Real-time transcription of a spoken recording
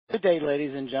Good day,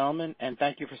 ladies and gentlemen, and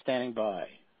thank you for standing by.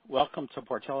 Welcome to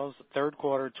Portillo's third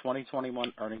quarter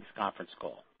 2021 earnings conference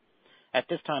call. At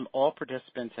this time, all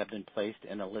participants have been placed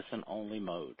in a listen-only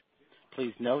mode.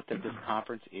 Please note that this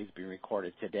conference is being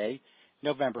recorded today,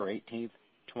 November 18th,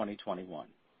 2021.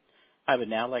 I would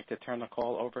now like to turn the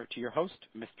call over to your host,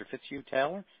 Mr. Fitzhugh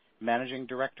Taylor, Managing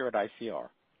Director at ICR.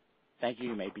 Thank you.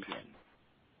 You may begin.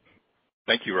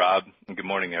 Thank you, Rob, and good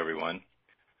morning, everyone.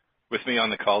 With me on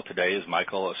the call today is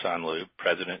Michael Osanloo,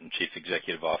 President and Chief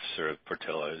Executive Officer of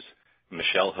Portillo's, and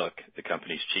Michelle Hook, the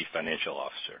company's Chief Financial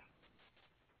Officer.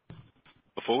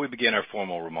 Before we begin our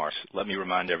formal remarks, let me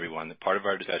remind everyone that part of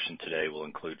our discussion today will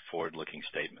include forward-looking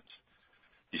statements.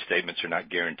 These statements are not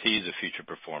guarantees of future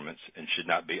performance and should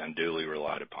not be unduly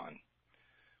relied upon.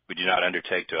 We do not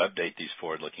undertake to update these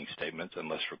forward-looking statements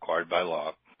unless required by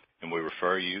law, and we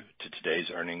refer you to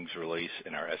today's earnings release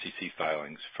and our SEC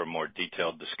filings for more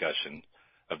detailed discussion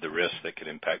of the risks that could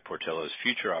impact Portillo's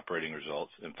future operating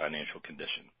results and financial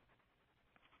condition.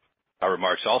 Our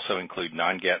remarks also include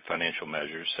non-GAAP financial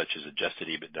measures such as adjusted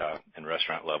EBITDA and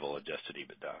restaurant-level adjusted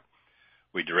EBITDA.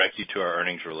 We direct you to our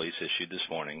earnings release issued this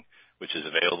morning, which is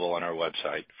available on our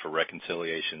website for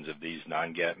reconciliations of these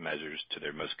non-GAAP measures to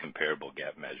their most comparable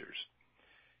GAAP measures.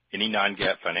 Any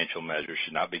non-GAAP financial measure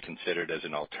should not be considered as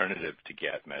an alternative to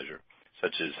GAAP measure,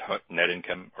 such as net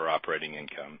income or operating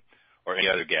income, or any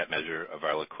other GAAP measure of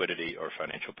our liquidity or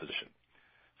financial position.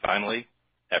 Finally,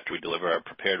 after we deliver our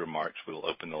prepared remarks, we will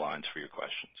open the lines for your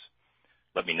questions.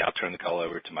 Let me now turn the call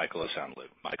over to Michael Osanloo.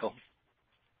 Michael?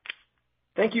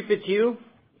 Thank you, Fitzhugh,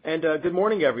 and good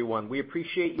morning, everyone. We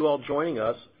appreciate you all joining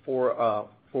us for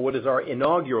what is our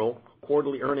inaugural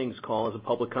quarterly earnings call as a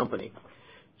public company.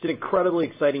 It's an incredibly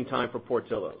exciting time for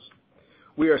Portillo's.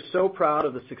 We are so proud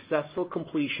of the successful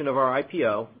completion of our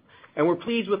IPO, and we're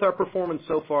pleased with our performance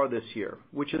so far this year,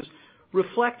 which has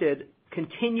reflected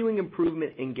continuing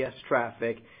improvement in guest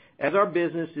traffic as our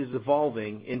business is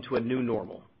evolving into a new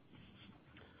normal.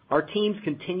 Our teams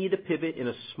continue to pivot in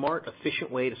a smart, efficient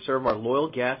way to serve our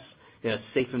loyal guests in a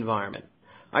safe environment.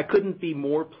 I couldn't be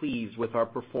more pleased with our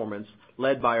performance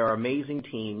led by our amazing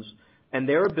teams and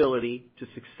their ability to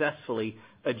successfully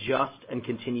adjust and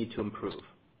continue to improve.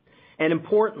 And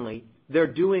importantly, they're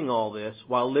doing all this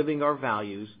while living our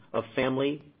values of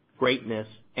family, greatness,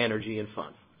 energy, and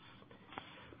fun.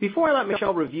 Before I let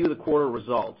Michelle review the quarter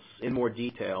results in more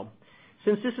detail,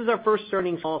 since this is our first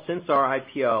earnings call since our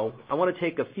IPO, I want to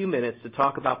take a few minutes to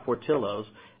talk about Portillo's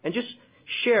and just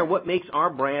share what makes our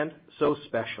brand so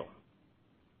special.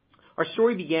 Our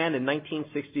story began in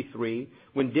 1963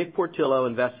 when Dick Portillo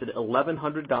invested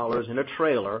 $1,100 in a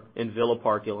trailer in Villa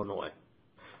Park, Illinois.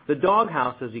 The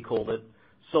doghouse, as he called it,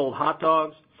 sold hot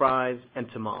dogs, fries, and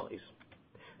tamales.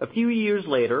 A few years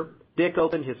later, Dick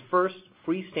opened his first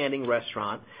freestanding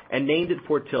restaurant and named it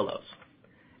Portillo's.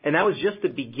 And that was just the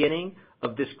beginning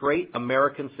of this great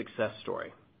American success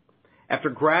story. After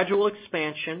gradual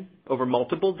expansion over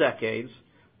multiple decades,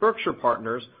 Berkshire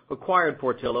Partners acquired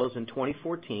Portillo's in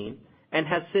 2014 and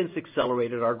has since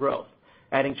accelerated our growth,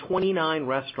 adding 29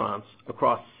 restaurants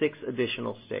across 6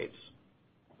 additional states.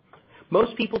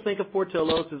 Most people think of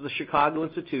Portillo's as a Chicago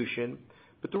institution,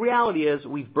 but the reality is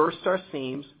we've burst our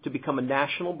seams to become a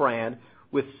national brand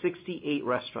with 68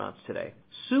 restaurants today,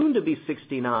 soon to be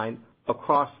 69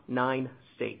 across 9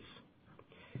 states.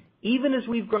 Even as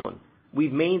we've grown,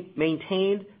 we've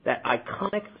maintained that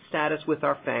iconic status with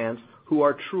our fans who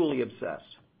are truly obsessed.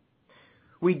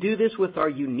 We do this with our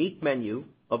unique menu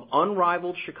of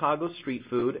unrivaled Chicago street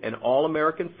food and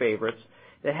all-American favorites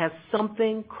that has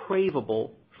something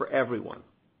craveable for everyone.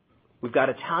 We've got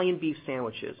Italian beef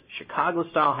sandwiches,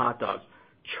 Chicago-style hot dogs,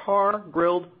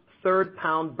 char-grilled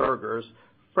third-pound burgers,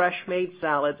 fresh-made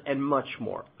salads, and much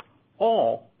more,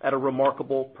 all at a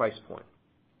remarkable price point.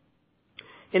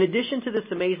 In addition to this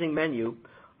amazing menu,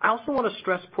 I also want to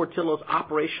stress Portillo's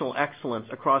operational excellence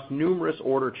across numerous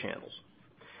order channels.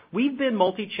 We've been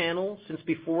multi-channel since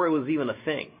before it was even a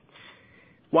thing.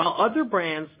 While other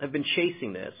brands have been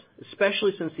chasing this,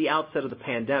 especially since the outset of the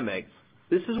pandemic,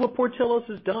 this is what Portillo's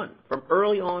has done from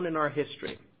early on in our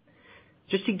history.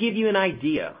 Just to give you an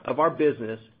idea of our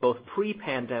business, both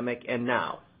pre-pandemic and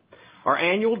now, our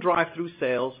annual drive-through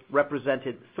sales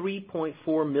represented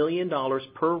 $3.4 million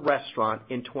per restaurant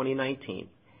in 2019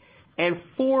 and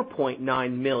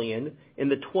 $4.9 million in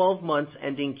the 12 months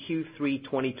ending Q3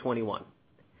 2021.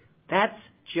 That's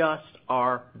just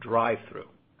our drive-through.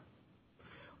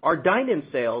 Our dine-in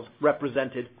sales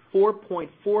represented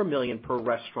 $4.4 million per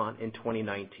restaurant in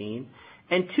 2019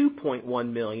 and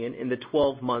 $2.1 million in the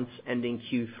 12 months ending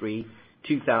Q3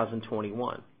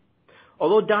 2021.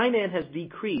 Although dine-in has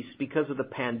decreased because of the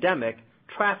pandemic,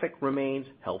 traffic remains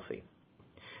healthy.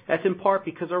 That's in part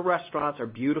because our restaurants are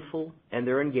beautiful and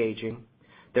they're engaging.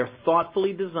 They're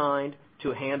thoughtfully designed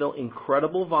to handle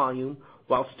incredible volume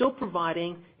while still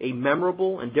providing a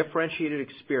memorable and differentiated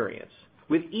experience,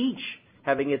 with each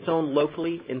having its own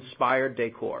locally inspired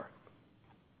decor.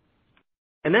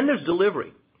 And then there's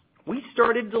delivery. We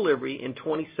started delivery in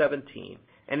 2017,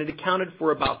 and it accounted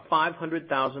for about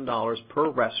 $500,000 per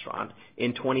restaurant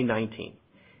in 2019,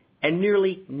 and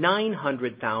nearly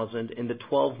 $900,000 in the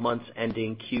 12 months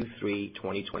ending Q3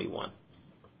 2021.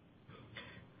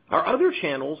 Our other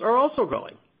channels are also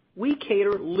growing. We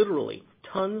cater literally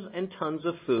tons and tons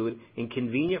of food in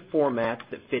convenient formats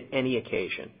that fit any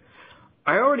occasion.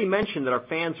 I already mentioned that our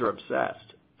fans are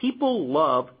obsessed. People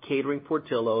love catering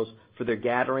Portillo's for their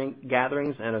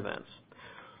gatherings and events.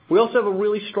 We also have a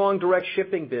really strong direct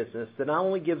shipping business that not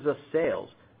only gives us sales,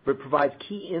 but provides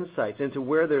key insights into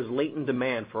where there's latent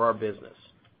demand for our business.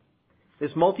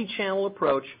 This multi-channel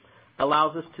approach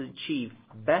allows us to achieve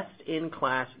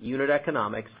best-in-class unit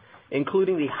economics,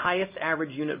 including the highest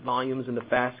average unit volumes in the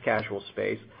fast casual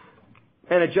space,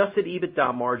 and adjusted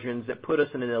EBITDA margins that put us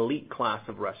in an elite class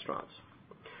of restaurants.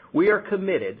 We are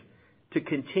committed to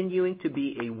continuing to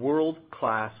be a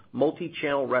world-class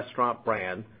multi-channel restaurant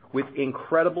brand with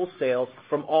incredible sales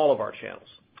from all of our channels.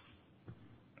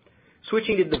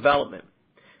 Switching to development.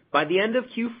 By the end of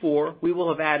Q4, we will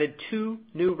have added 2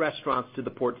 new restaurants to the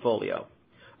portfolio,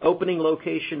 opening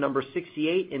location number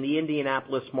 68 in the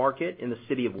Indianapolis market in the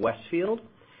city of Westfield,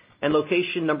 and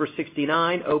location number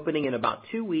 69 opening in about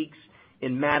 2 weeks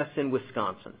in Madison,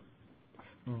 Wisconsin.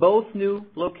 Both new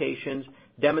locations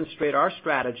demonstrate our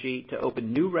strategy to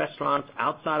open new restaurants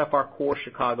outside of our core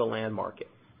Chicagoland market.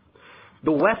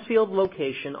 The Westfield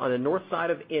location on the north side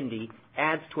of Indy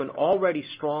adds to an already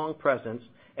strong presence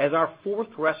as our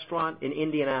 4th restaurant in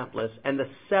Indianapolis and the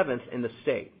 7th in the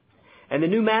state. And the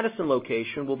new Madison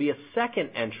location will be a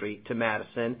second entry to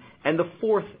Madison and the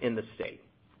 4th in the state.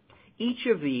 Each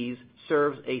of these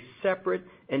serves a separate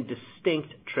and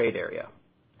distinct trade area.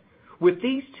 With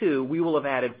these 2, we will have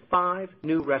added 5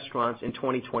 new restaurants in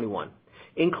 2021,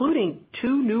 including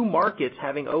 2 new markets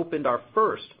having opened our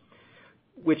first,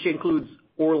 which includes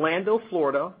Orlando,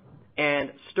 Florida,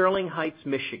 and Sterling Heights,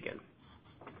 Michigan.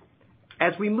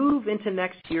 As we move into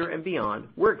next year and beyond,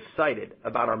 we're excited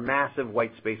about our massive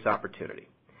white space opportunity.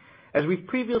 As we've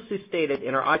previously stated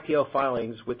in our IPO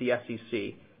filings with the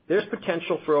SEC, there's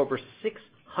potential for over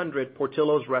 600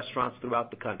 Portillo's restaurants throughout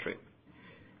the country.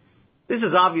 This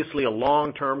is obviously a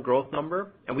long-term growth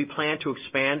number, and we plan to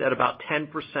expand at about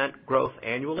 10% growth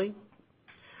annually.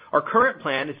 Our current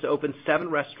plan is to open 7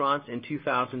 restaurants in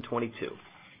 2022,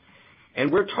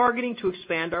 and we're targeting to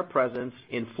expand our presence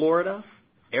in Florida,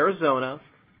 Arizona,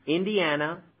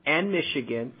 Indiana, and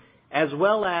Michigan, as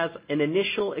well as an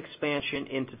initial expansion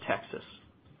into Texas.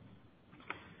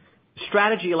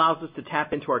 Strategy allows us to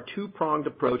tap into our 2-pronged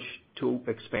approach to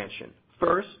expansion.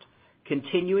 First,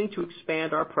 continuing to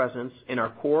expand our presence in our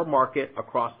core market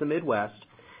across the Midwest,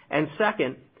 and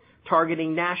second,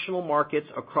 targeting national markets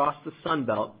across the Sun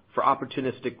Belt for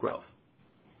opportunistic growth.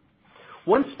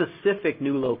 One specific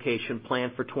new location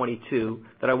planned for 22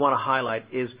 that I want to highlight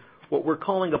is what we're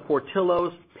calling a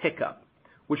Portillo's Pickup,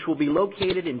 which will be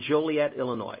located in Joliet,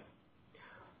 Illinois.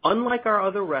 Unlike our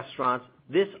other restaurants,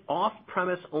 this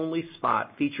off-premise only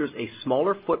spot features a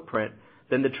smaller footprint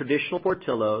than the traditional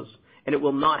Portillo's, and it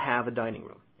will not have a dining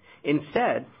room.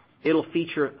 Instead, it'll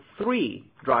feature 3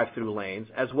 drive-through lanes,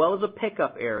 as well as a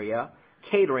pickup area,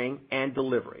 catering, and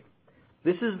delivery.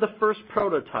 This is the first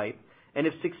prototype, and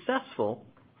if successful,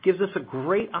 gives us a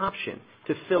great option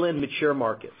to fill in mature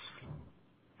markets.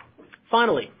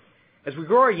 Finally, as we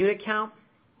grow our unit count,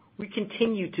 we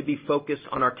continue to be focused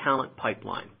on our talent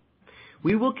pipeline.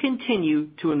 We will continue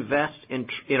to invest in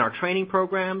our training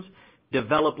programs,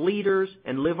 develop leaders,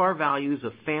 and live our values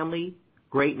of family,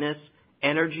 greatness,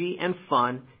 energy, and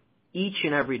fun each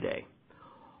and every day.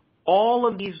 All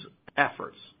of these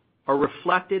efforts are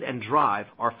reflected and drive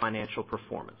our financial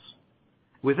performance.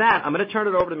 With that, I'm going to turn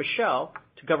it over to Michelle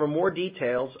to cover more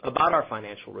details about our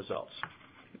financial results.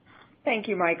 Thank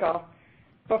you, Michael.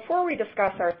 Before we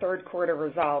discuss our third quarter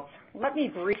results, let me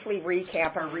briefly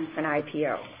recap our recent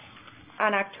IPO.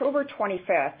 On October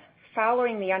 25th,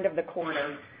 following the end of the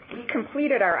quarter, we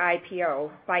completed our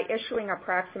IPO by issuing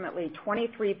approximately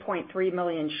 23.3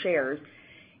 million shares,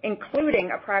 including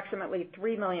approximately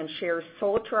 3 million shares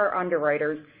sold to our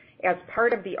underwriters as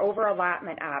part of the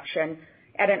over-allotment option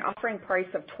at an offering price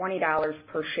of $20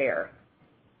 per share.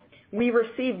 We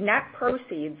received net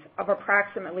proceeds of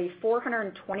approximately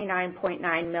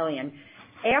 $429.9 million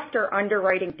after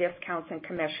underwriting discounts and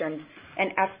commissions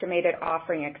and estimated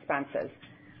offering expenses,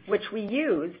 which we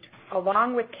used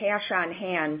along with cash on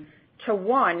hand to,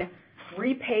 one,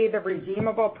 repay the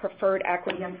redeemable preferred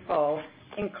equity in full,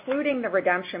 including the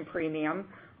redemption premium,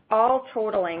 all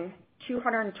totaling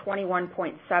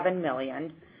 $221.7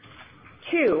 million.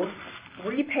 Two,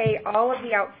 repay all of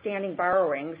the outstanding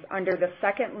borrowings under the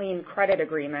second lien credit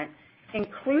agreement,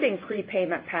 including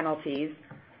prepayment penalties,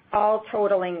 all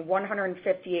totaling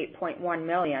 $158.1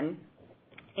 million.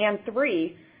 And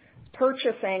three,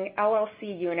 purchasing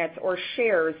LLC units or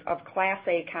shares of Class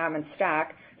A common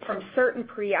stock from certain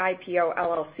pre-IPO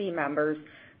LLC members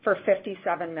for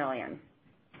 $57 million.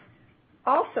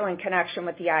 Also in connection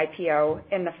with the IPO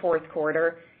in the fourth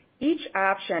quarter, each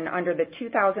option under the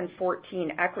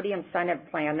 2014 equity incentive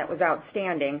plan that was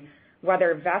outstanding,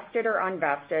 whether vested or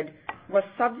unvested, was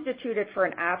substituted for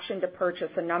an option to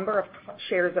purchase a number of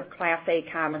shares of Class A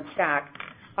common stock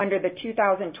under the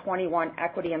 2021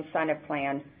 equity incentive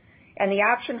plan, and the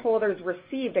option holders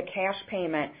received a cash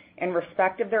payment in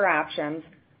respect of their options,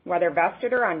 whether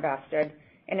vested or unvested,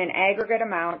 in an aggregate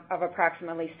amount of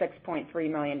approximately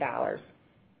 $6.3 million.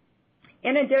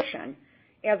 In addition,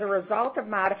 as a result of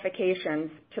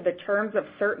modifications to the terms of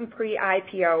certain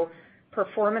pre-IPO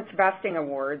performance vesting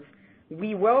awards,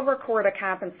 we will record a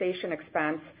compensation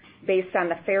expense based on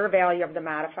the fair value of the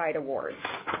modified awards.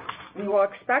 We will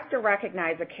expect to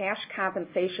recognize a cash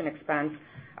compensation expense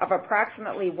of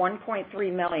approximately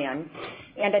 $1.3 million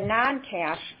and a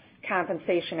non-cash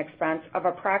compensation expense of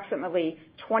approximately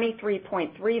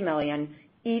 $23.3 million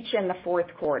each in the fourth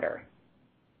quarter.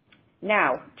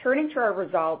 Now, turning to our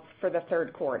results for the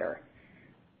third quarter.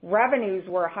 Revenues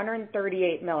were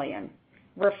 $138 million,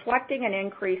 reflecting an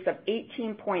increase of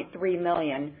 $18.3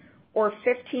 million or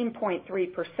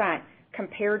 15.3%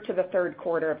 compared to the third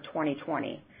quarter of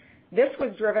 2020. This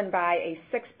was driven by a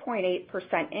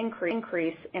 6.8%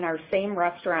 increase in our same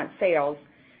restaurant sales,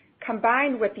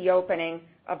 combined with the opening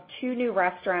of 2 new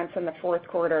restaurants in the fourth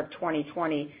quarter of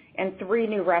 2020 and 3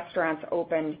 new restaurants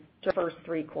opened the first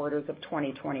 3 quarters of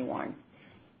 2021.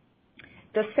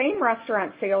 The same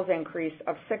restaurant sales increase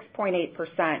of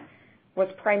 6.8% was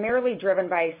primarily driven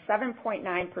by a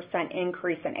 7.9%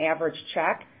 increase in average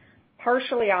check,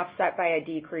 partially offset by a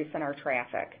decrease in our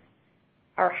traffic.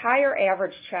 Our higher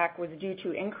average check was due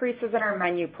to increases in our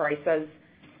menu prices,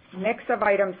 mix of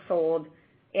items sold,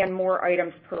 and more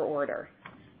items per order.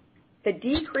 The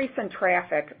decrease in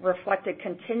traffic reflected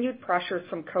continued pressures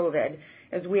from COVID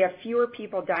as we have fewer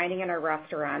people dining in our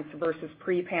restaurants versus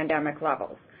pre-pandemic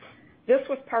levels. This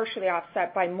was partially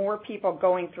offset by more people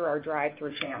going through our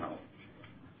drive-through channel.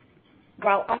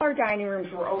 While all our dining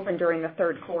rooms were open during the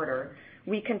third quarter,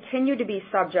 we continue to be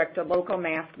subject to local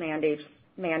mask mandates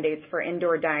for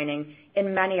indoor dining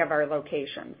in many of our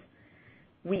locations.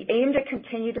 We aim to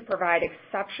continue to provide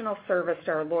exceptional service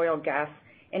to our loyal guests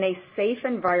in a safe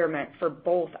environment for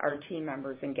both our team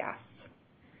members and guests.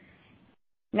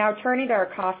 Now turning to our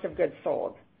cost of goods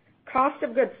sold. Cost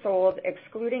of goods sold,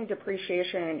 excluding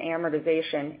depreciation and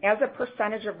amortization, as a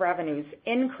percentage of revenues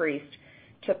increased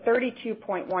to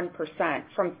 32.1%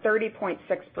 from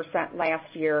 30.6%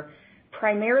 last year,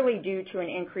 primarily due to an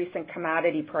increase in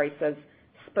commodity prices,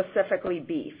 specifically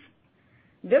beef.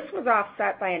 This was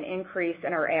offset by an increase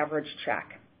in our average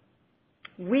check.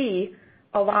 We,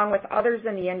 along with others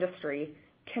in the industry,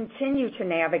 continue to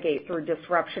navigate through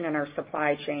disruption in our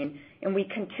supply chain, and we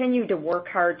continue to work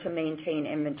hard to maintain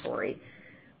inventory.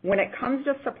 When it comes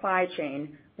to supply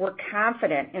chain, we're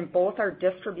confident in both our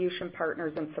distribution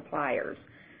partners and suppliers.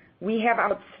 We have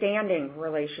outstanding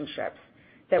relationships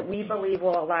that we believe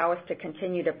will allow us to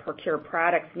continue to procure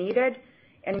products needed,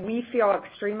 and we feel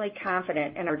extremely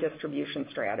confident in our distribution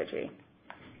strategy.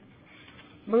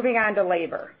 Moving on to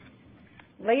labor.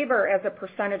 Labor as a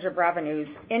percentage of revenues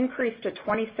increased to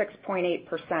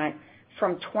 26.8%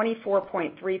 from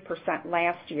 24.3%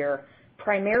 last year,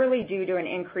 primarily due to an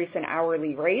increase in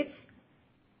hourly rates,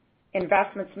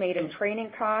 investments made in training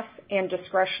costs, and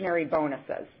discretionary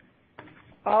bonuses.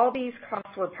 All these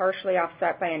costs were partially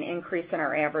offset by an increase in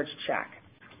our average check.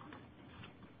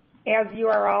 As you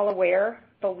are all aware,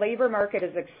 the labor market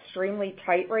is extremely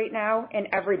tight right now, and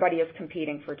everybody is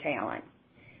competing for talent.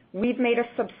 We've made a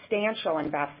substantial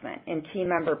investment in team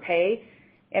member pay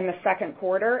in the second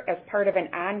quarter as part of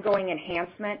an ongoing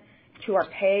enhancement to our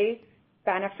pay,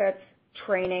 benefits,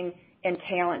 training, and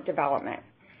talent development.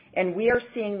 And we are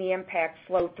seeing the impact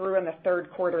flow through in the third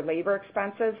quarter labor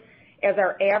expenses as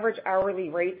our average hourly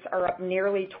rates are up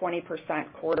nearly 20%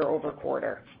 quarter over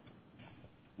quarter.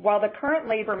 While the current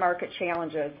labor market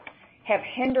challenges have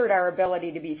hindered our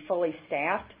ability to be fully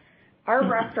staffed, our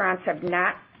restaurants have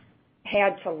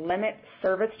had to limit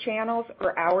service channels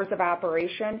or hours of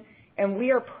operation, and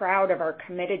we are proud of our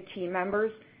committed team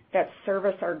members that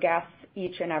service our guests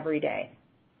each and every day.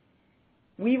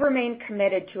 We remain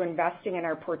committed to investing in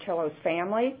our Portillo's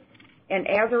family, and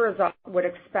as a result, would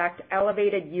expect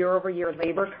elevated year-over-year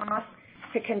labor costs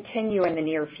to continue in the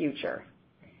near future.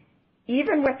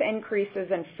 Even with increases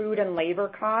in food and labor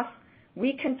costs,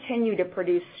 we continue to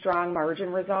produce strong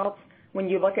margin results when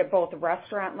you look at both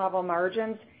restaurant-level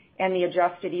margins and the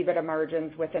adjusted EBITDA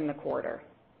margins within the quarter.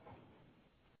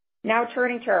 Now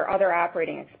turning to our other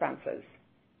operating expenses.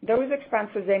 Those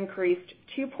expenses increased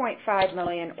 $2.5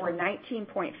 million or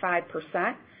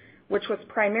 19.5%, which was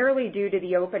primarily due to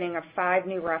the opening of 5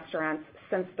 new restaurants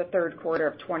since the third quarter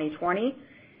of 2020,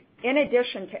 in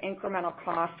addition to incremental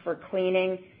costs for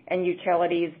cleaning and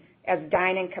utilities as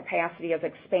dining capacity has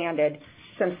expanded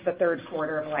since the third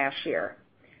quarter of last year.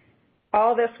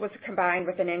 All this was combined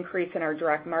with an increase in our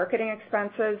direct marketing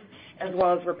expenses as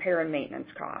well as repair and maintenance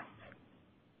costs.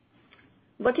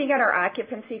 Looking at our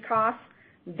occupancy costs,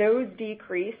 those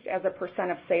decreased as a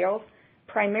percent of sales,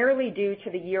 primarily due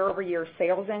to the year-over-year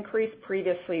sales increase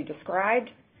previously described,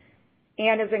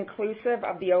 and is inclusive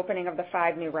of the opening of the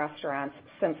 5 new restaurants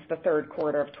since the third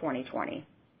quarter of 2020.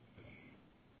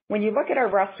 When you look at our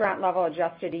restaurant-level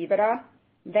adjusted EBITDA,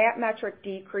 that metric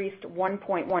decreased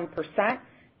 1.1%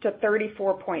 to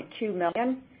 $34.2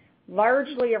 million,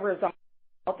 largely a result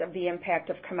of the impact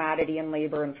of commodity and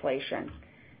labor inflation.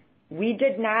 We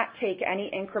did not take any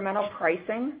incremental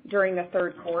pricing during the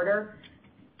third quarter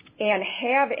and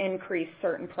have increased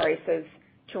certain prices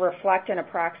to reflect an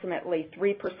approximately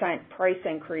 3% price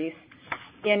increase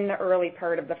in the early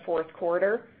part of the fourth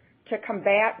quarter to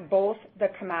combat both the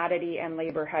commodity and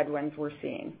labor headwinds we're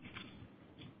seeing.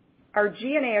 Our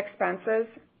G&A expenses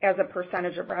as a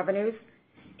percentage of revenues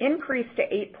increased to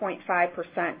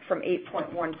 8.5% from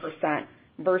 8.1%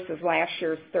 versus last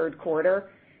year's third quarter,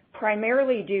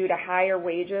 primarily due to higher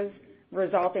wages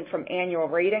resulting from annual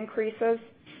rate increases,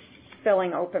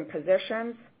 filling open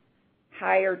positions,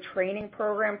 higher training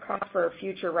program costs for our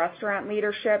future restaurant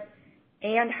leadership,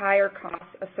 and higher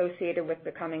costs associated with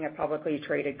becoming a publicly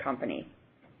traded company.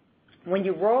 When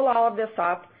you roll all of this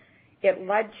up, it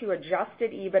led to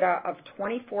adjusted EBITDA of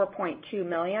 $24.2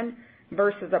 million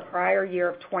versus a prior year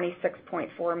of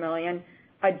 $26.4 million,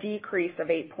 a decrease of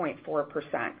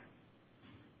 8.4%.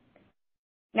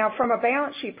 Now, from a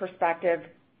balance sheet perspective,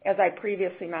 as I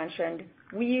previously mentioned,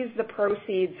 we used the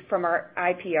proceeds from our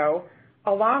IPO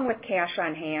along with cash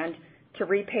on hand to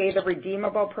repay the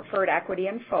redeemable preferred equity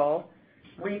in full,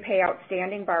 repay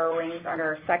outstanding borrowings under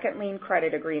our second lien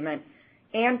credit agreement,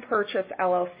 and purchase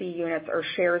LLC units or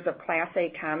shares of Class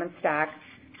A common stock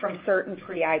from certain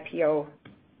pre-IPO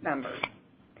members.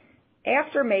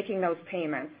 After making those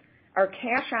payments, our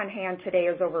cash on hand today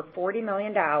is over $40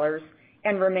 million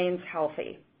and remains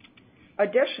healthy.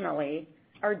 Additionally,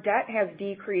 our debt has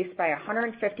decreased by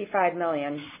 $155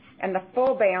 million, and the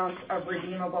full balance of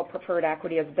redeemable preferred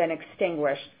equity has been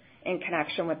extinguished in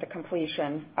connection with the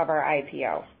completion of our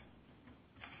IPO.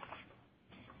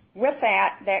 With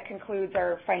that concludes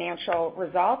our financial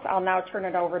results. I'll now turn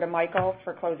it over to Michael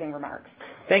for closing remarks.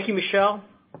 Thank you, Michelle.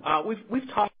 We've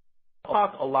talked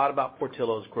a lot about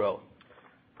Portillo's growth.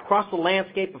 Across the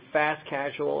landscape of fast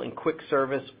casual and quick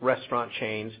service restaurant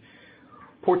chains,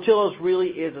 Portillo's really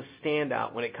is a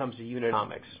standout when it comes to unit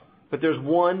economics. But there's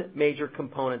one major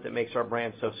component that makes our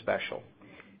brand so special.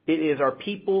 It is our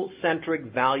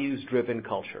people-centric, values-driven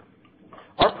culture.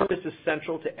 Our purpose is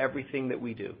central to everything that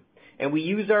we do, and we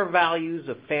use our values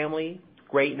of family,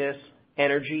 greatness,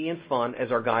 energy, and fun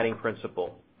as our guiding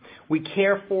principle. We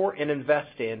care for and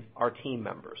invest in our team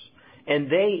members, and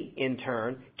they, in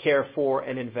turn, care for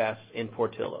and invest in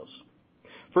Portillo's.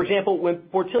 For example, when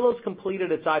Portillo's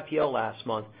completed its IPO last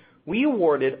month, we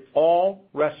awarded all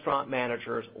restaurant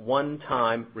managers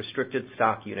one-time restricted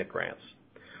stock unit grants.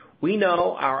 We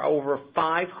know our over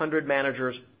 500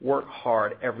 managers work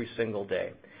hard every single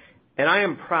day, and I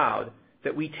am proud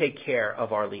that we take care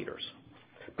of our leaders.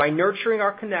 By nurturing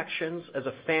our connections as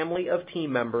a family of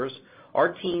team members,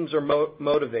 our teams are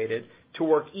motivated to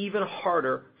work even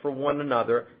harder for one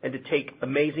another and to take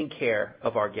amazing care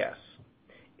of our guests.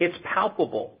 It's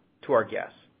palpable to our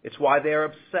guests. It's why they are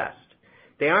obsessed.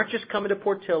 They aren't just coming to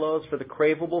Portillo's for the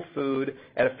craveable food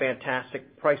at a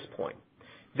fantastic price point.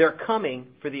 They're coming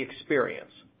for the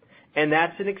experience, and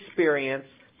that's an experience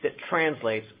that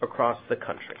translates across the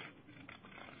country.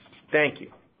 Thank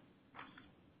you.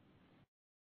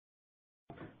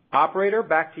 Operator,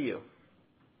 back to you.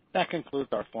 That concludes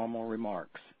our formal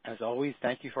remarks. As always,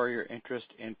 thank you for your interest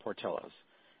in Portillo's.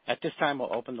 At this time,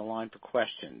 we'll open the line for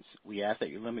questions. We ask that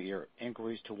you limit your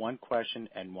inquiries to one question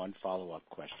and one follow-up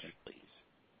question, please.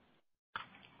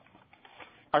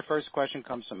 Our first question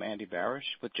comes from Andy Barish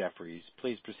with Jefferies.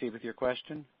 Please proceed with your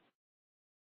question.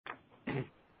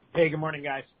 Hey, good morning,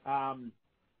 guys.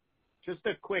 Just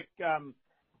a quick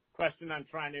question on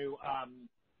trying to,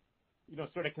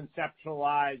 sort of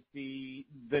conceptualize the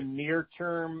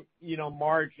near-term,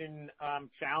 margin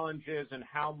challenges and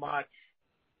how much,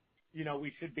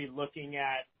 we should be looking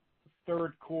at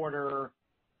third quarter,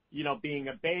 being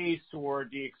a base, or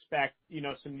do you expect,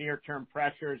 some near-term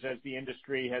pressures as the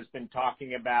industry has been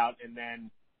talking about, and then,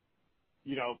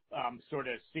 sort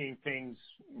of seeing things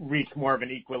reach more of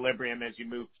an equilibrium as you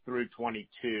move through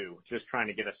 22? Just trying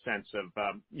to get a sense of,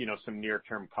 some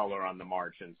near-term color on the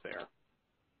margins there.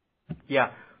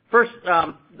 Yeah. First,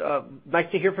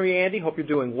 nice to hear from you, Andy. Hope you're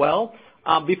doing well.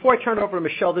 Before I turn it over to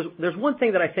Michelle, there's one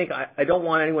thing that I think I don't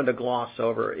want anyone to gloss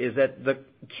over, is that the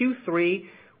Q3,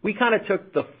 we kind of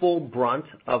took the full brunt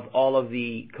of all of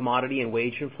the commodity and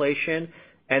wage inflation,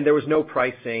 and there was no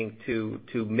pricing to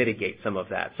mitigate some of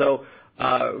that. So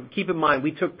keep in mind,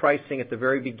 we took pricing at the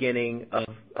very beginning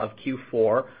of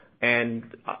Q4, and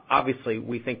obviously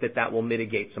we think that will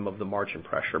mitigate some of the margin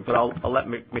pressure. But I'll let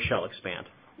Michelle expand.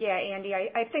 Yeah, Andy,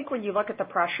 I think when you look at the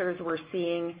pressures we're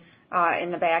seeing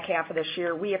in the back half of this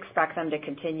year, we expect them to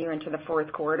continue into the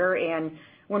fourth quarter. And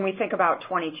when we think about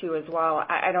 22 as well,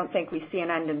 I don't think we see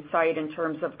an end in sight in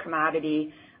terms of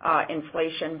commodity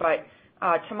inflation. But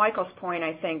to Michael's point,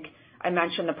 I think I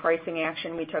mentioned the pricing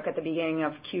action we took at the beginning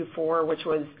of Q4, which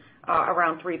was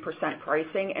around 3%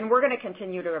 pricing. And we're going to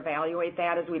continue to evaluate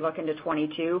that as we look into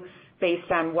 22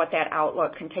 based on what that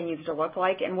outlook continues to look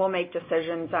like. And we'll make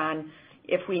decisions on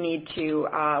if we need to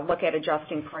look at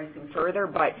adjusting pricing further.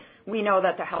 But we know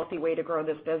that the healthy way to grow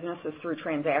this business is through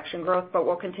transaction growth, but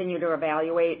we'll continue to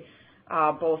evaluate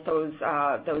both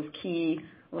those key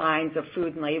lines of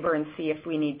food and labor and see if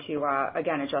we need to,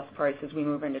 again, adjust price as we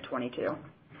move into 22.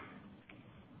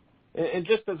 And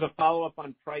just as a follow-up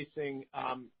on pricing,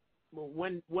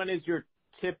 when is your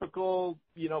typical,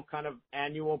 kind of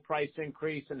annual price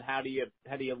increase, and how do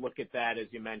you look at that, as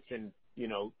you mentioned,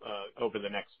 over the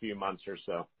next few months or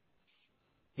so?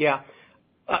 Yeah.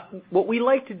 What we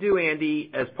like to do, Andy,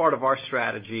 as part of our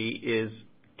strategy is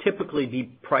typically be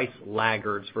price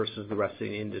laggards versus the rest of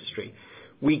the industry.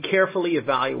 We carefully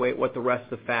evaluate what the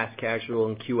rest of fast casual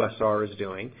and QSR is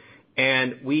doing,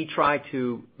 and we try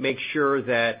to make sure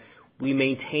that we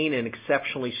maintain an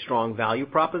exceptionally strong value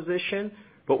proposition,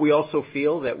 but we also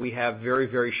feel that we have very,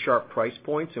 very sharp price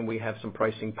points and we have some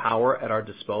pricing power at our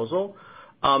disposal.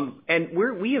 And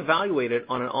we evaluate it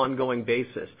on an ongoing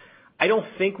basis. I don't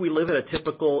think we live in a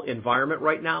typical environment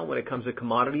right now when it comes to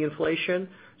commodity inflation.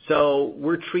 So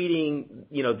we're treating,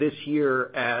 this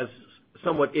year as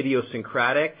somewhat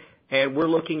idiosyncratic, and we're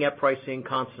looking at pricing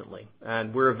constantly.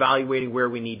 And we're evaluating where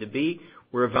we need to be.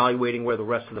 We're evaluating where the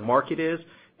rest of the market is,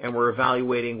 and we're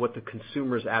evaluating what the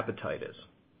consumer's appetite is.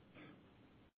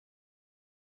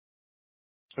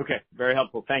 Okay. Very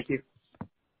helpful. Thank you.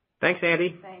 Thanks,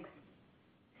 Andy. Thanks.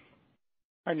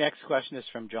 Our next question is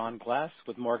from John Glass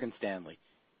with Morgan Stanley.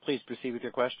 Please proceed with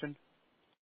your question.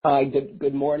 Hi,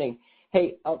 good morning.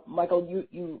 Hey, Michael,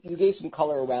 you gave some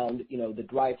color around, the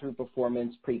drive-through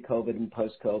performance pre-COVID and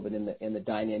post-COVID in the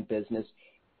dine-in business.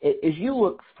 As you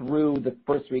look through the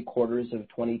first 3 quarters of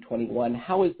 2021,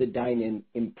 how has the dine-in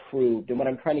improved? And what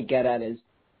I'm trying to get at is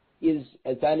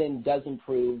as dine-in does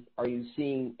improve, are you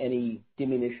seeing any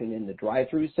diminution in the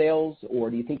drive-through sales, or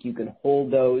do you think you can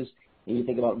hold those? And you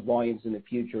think about volumes in the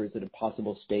future, is it a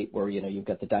possible state where, you've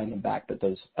got the dine-in back, but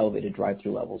those elevated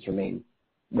drive-through levels remain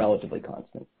relatively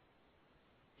constant?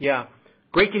 Yeah.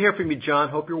 Great to hear from you, John.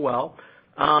 Hope you're well.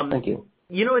 Thank you.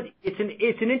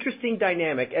 It's an interesting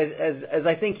dynamic. As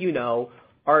I think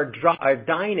our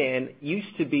dine-in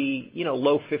used to be,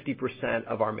 low 50%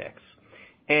 of our mix.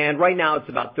 And right now it's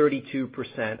about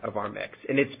 32% of our mix.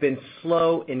 And it's been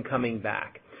slow in coming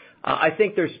back. I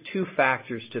think there's 2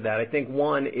 factors to that. I think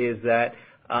one is that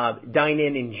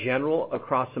dine-in in general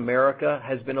across America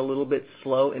has been a little bit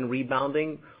slow in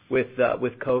rebounding with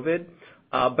COVID.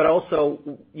 But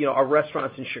also, our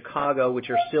restaurants in Chicago, which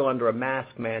are still under a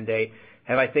mask mandate,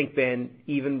 have, I think, been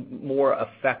even more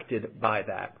affected by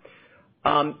that.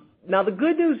 Now, the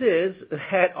good news is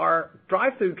that our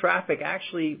drive-through traffic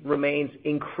actually remains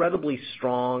incredibly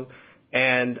strong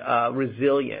and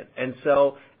resilient. And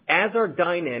so as our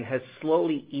dine-in has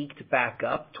slowly eked back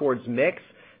up towards mix,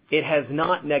 it has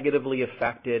not negatively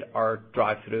affected our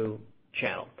drive-through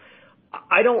channel.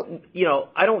 I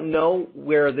don't know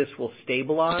where this will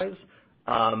stabilize.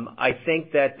 I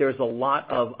think that there's a lot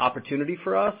of opportunity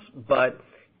for us, but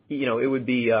it would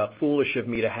be foolish of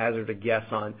me to hazard a guess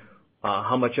on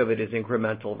how much of it is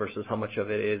incremental versus how much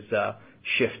of it is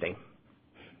shifting.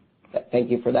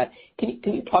 Thank you for that. Can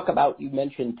you talk about, you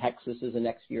mentioned Texas as a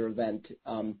next year event.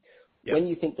 Yep. When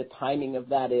you think the timing of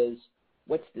that is,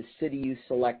 what's the city you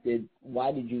selected?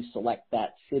 Why did you select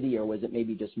that city, or was it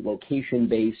maybe just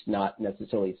location-based, not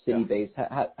necessarily city-based?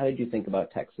 How did you think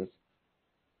about Texas?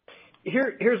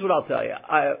 Here's what I'll tell you.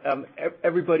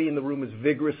 Everybody in the room is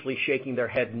vigorously shaking their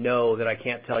head no that I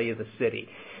can't tell you the city.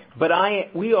 But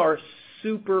we are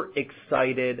super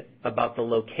excited about the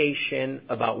location,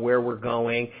 about where we're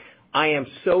going. I am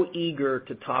so eager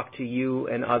to talk to you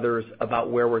and others about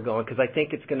where we're going, because I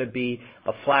think it's going to be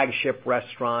a flagship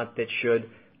restaurant that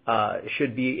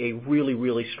should be a really,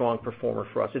 really strong performer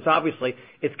for us. It's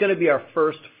going to be our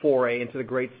first foray into the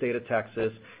great state of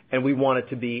Texas, and we want it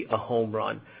to be a home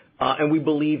run. And we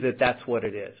believe that that's what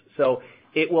it is. So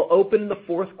it will open in the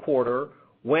fourth quarter.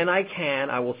 When I can,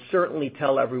 I will certainly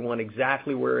tell everyone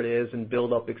exactly where it is and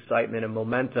build up excitement and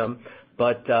momentum.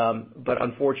 But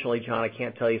unfortunately, John, I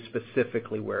can't tell you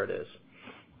specifically where it is.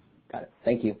 Got it.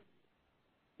 Thank you.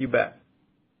 You bet.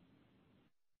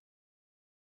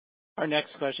 Our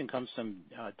next question comes from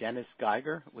Dennis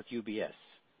Geiger with UBS.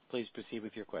 Please proceed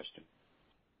with your question.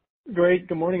 Great.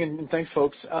 Good morning, and thanks,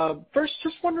 folks. First,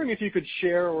 just wondering if you could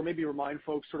share or maybe remind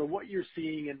folks sort of what you're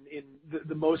seeing in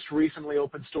the most recently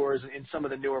opened stores in some of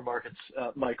the newer markets,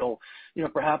 Michael.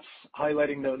 Perhaps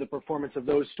highlighting the performance of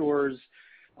those stores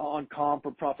on comp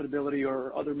or profitability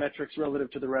or other metrics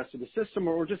relative to the rest of the system,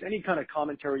 or just any kind of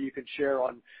commentary you could share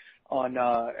on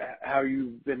how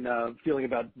you've been feeling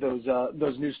about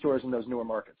those new stores in those newer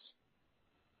markets.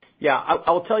 Yeah,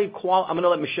 I'll tell you, I'm going to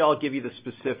let Michelle give you the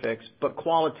specifics, but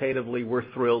qualitatively,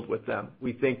 we're thrilled with them.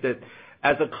 We think that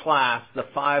as a class, the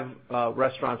 5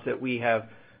 restaurants that we have,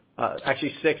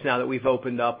 actually 6 now that we've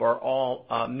opened up, are all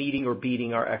meeting or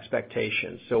beating our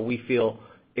expectations. So we feel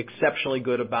exceptionally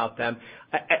good about them.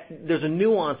 There's a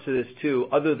nuance to this too,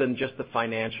 other than just the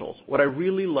financials. What I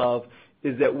really love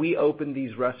is that we opened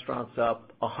these restaurants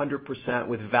up 100%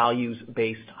 with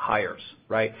values-based hires,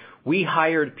 right? We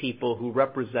hired people who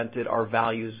represented our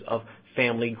values of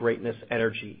family, greatness,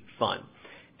 energy, fun.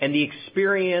 And the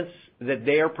experience that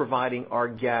they are providing our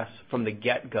guests from the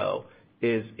get-go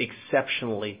is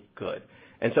exceptionally good.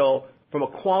 And so from a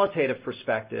qualitative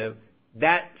perspective,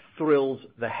 that thrills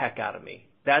the heck out of me.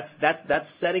 That's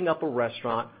setting up a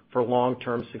restaurant for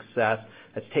long-term success.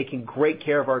 That's taking great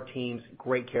care of our teams,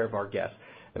 great care of our guests.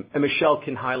 And Michelle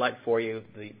can highlight for you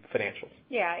the financials.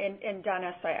 Yeah, and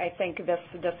Dennis, I think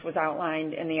this was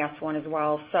outlined in the S1 as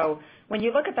well. So when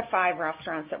you look at the 5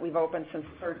 restaurants that we've opened since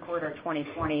the third quarter of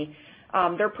 2020,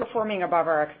 they're performing above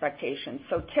our expectations.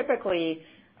 So typically,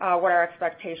 what our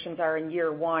expectations are in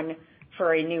year 1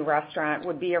 for a new restaurant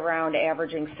would be around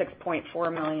averaging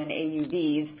 6.4 million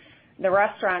AUVs. The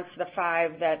restaurants, the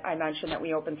 5 that I mentioned that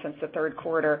we opened since the third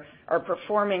quarter, are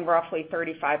performing roughly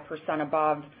 35%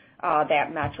 above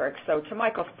that metric. So to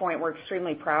Michael's point, we're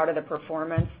extremely proud of the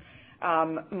performance.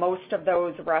 Most of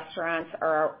those restaurants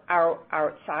are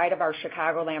outside of our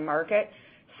Chicagoland market.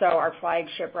 So our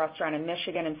flagship restaurant in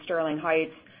Michigan in Sterling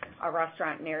Heights, a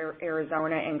restaurant near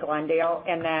Arizona in Glendale,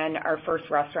 and then our first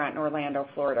restaurant in Orlando,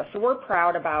 Florida. So we're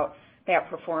proud about that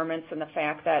performance and the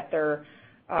fact that they're,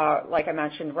 like I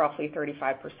mentioned, roughly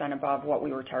 35% above what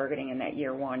we were targeting in that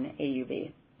year 1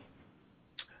 AUV.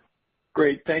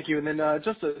 Great. Thank you. And then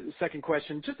just a second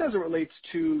question, just as it relates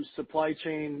to supply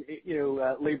chain,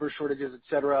 labor shortages, et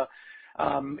cetera,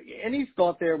 any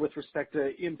thought there with respect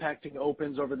to impacting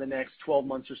opens over the next 12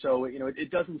 months or so? It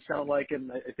doesn't sound like,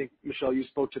 and I think, Michelle, you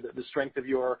spoke to the strength of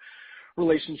your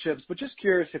relationships, but just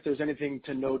curious if there's anything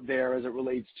to note there as it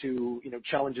relates to,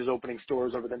 challenges opening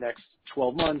stores over the next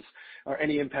 12 months or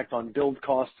any impact on build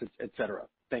costs, et cetera.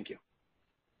 Thank you.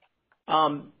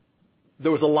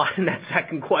 There was a lot in that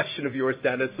second question of yours,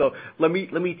 Dennis. So let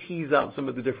me tease out some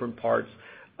of the different parts.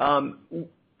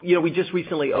 We just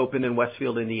recently opened in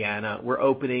Westfield, Indiana. We're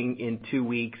opening in 2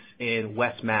 weeks in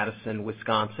West Madison,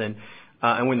 Wisconsin,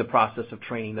 and we're in the process of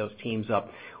training those teams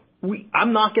up.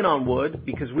 I'm knocking on wood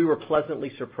because we were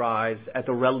pleasantly surprised at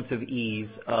the relative ease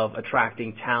of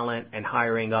attracting talent and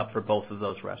hiring up for both of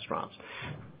those restaurants.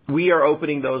 We are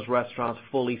opening those restaurants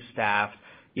fully staffed.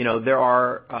 I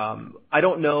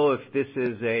don't know if this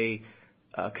is a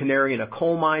canary in a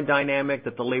coal mine dynamic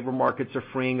that the labor markets are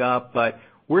freeing up, but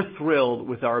we're thrilled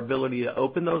with our ability to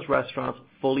open those restaurants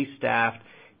fully staffed,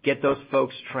 get those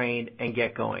folks trained, and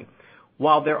get going.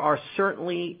 While there are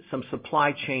certainly some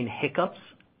supply chain hiccups,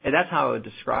 and that's how I would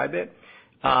describe it,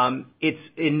 it's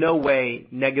in no way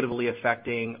negatively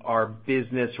affecting our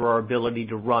business or our ability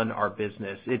to run our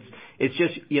business. It's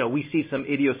just, we see some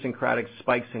idiosyncratic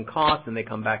spikes in costs and they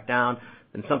come back down,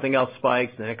 and something else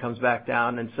spikes and then it comes back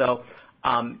down. And so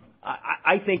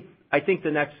I think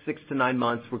the next 6 to 9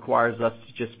 months requires us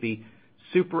to just be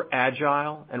super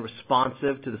agile and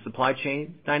responsive to the supply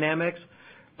chain dynamics,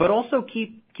 but also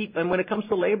keep. And when it comes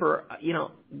to labor,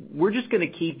 we're just going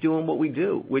to keep doing what we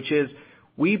do, which is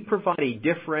we provide a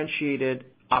differentiated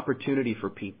opportunity for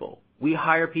people. We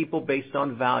hire people based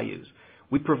on values.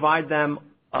 We provide them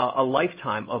a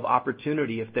lifetime of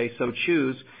opportunity if they so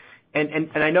choose. And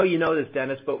I know you know this,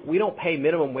 Dennis, but we don't pay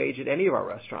minimum wage at any of our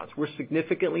restaurants. We're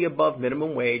significantly above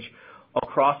minimum wage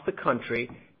across the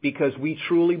country because we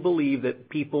truly believe that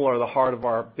people are the heart of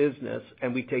our business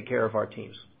and we take care of our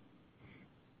teams.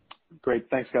 Great.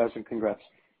 Thanks, guys, and congrats.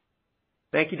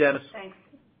 Thank you, Dennis. Thanks.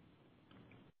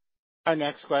 Our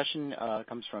next question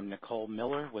comes from Nicole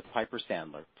Miller with Piper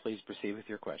Sandler. Please proceed with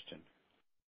your question.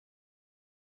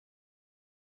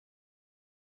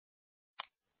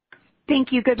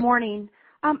 Thank you. Good morning.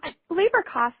 Labor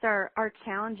costs are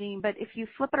challenging, but if you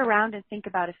flip it around and think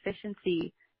about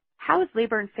efficiency, how is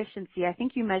labor efficiency? I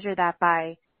think you measure that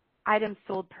by items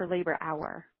sold per labor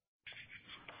hour.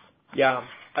 Yeah.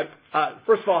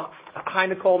 First of all, hi,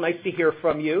 Nicole. Nice to hear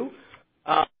from you.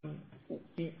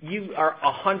 You are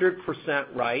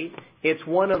 100% right. It's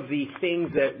one of the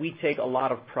things that we take a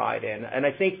lot of pride in. And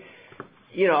I think,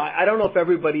 I don't know if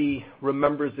everybody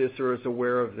remembers this or is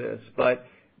aware of this, but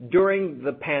during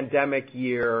the pandemic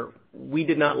year, we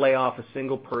did not lay off a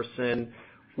single person.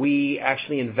 We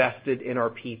actually invested in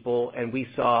our people, and we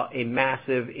saw a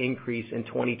massive increase in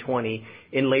 2020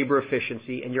 in labor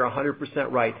efficiency. And you're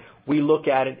 100% right. We look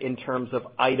at it in terms of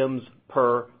items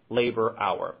per labor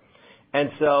hour. And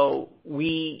so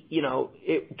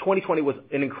 2020 was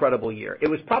an incredible year. It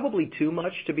was probably too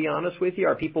much, to be honest with you.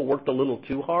 Our people worked a little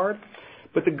too hard.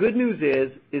 But the good news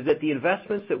is that the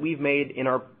investments that we've made in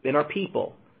our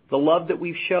people, the love that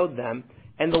we've showed them,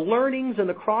 and the learnings and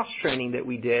the cross-training that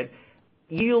we did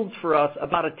yields for us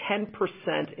about a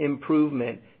 10%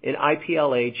 improvement in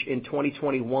IPLH in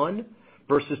 2021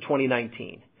 versus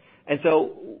 2019. And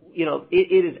so,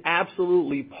 it is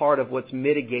absolutely part of what's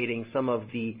mitigating some of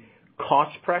the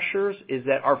cost pressures is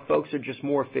that our folks are just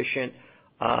more efficient,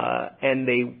 and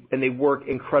they work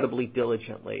incredibly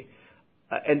diligently.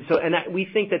 We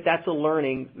think that that's a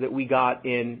learning that we got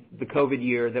in the COVID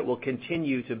year that will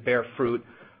continue to bear fruit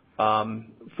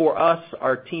for us,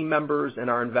 our team members, and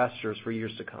our investors for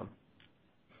years to come.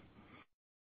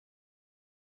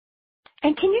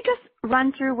 And can you just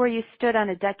run through where you stood on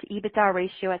a debt-to-EBITDA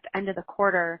ratio at the end of the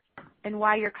quarter and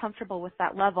why you're comfortable with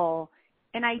that level?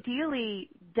 And ideally,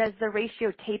 does the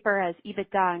ratio taper as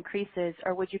EBITDA increases,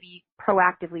 or would you be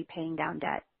proactively paying down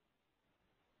debt?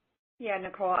 Yeah,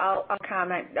 Nicole, I'll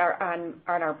comment on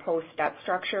our post-debt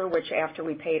structure, which after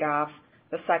we paid off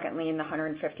the second lien, the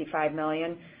 $155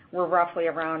 million, we're roughly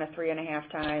around a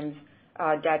 3.5 times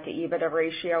debt-to-EBITDA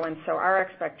ratio. And so our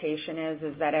expectation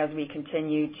is that as we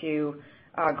continue to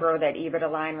grow that EBITDA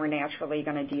line, we're naturally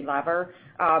going to de-lever.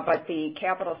 But the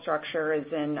capital structure is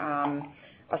in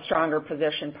a stronger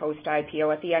position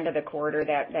post-IPO. At the end of the quarter,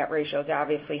 that ratio is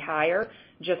obviously higher,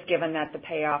 just given that the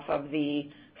payoff of the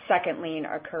second lien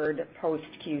occurred post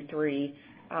Q3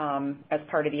 as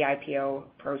part of the IPO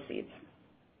proceeds.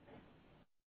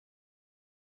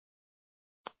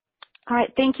 All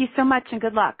right. Thank you so much, and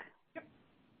good luck.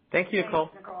 Thank you, Nicole.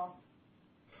 Thanks, Nicole.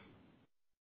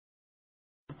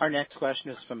 Our next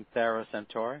question is from Sara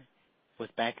Senatore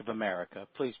with Bank of America.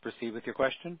 Please proceed with your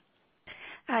question.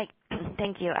 Hi.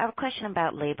 Thank you. I have a question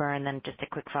about labor and then just a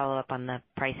quick follow-up on the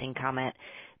pricing comment.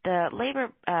 The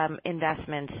labor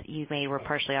investments you made were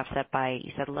partially offset by,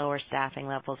 you said, lower staffing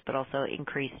levels, but also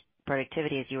increased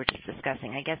productivity, as you were just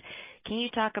discussing. I guess, can you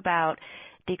talk about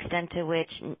the extent to which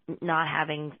not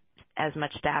having as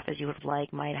much staff as you would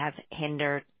like might have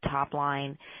hindered top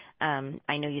line?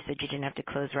 I know you said you didn't have to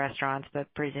close restaurants, but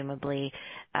presumably,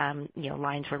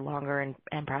 lines were longer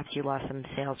and perhaps you lost some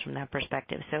sales from that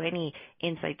perspective. So any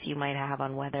insights you might have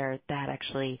on whether that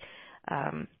actually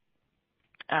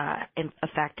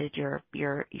affected your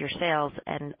sales,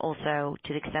 and also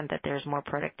to the extent that there's more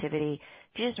productivity,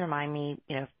 could you just remind me,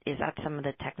 is that some of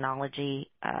the technology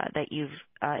that you've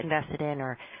invested in,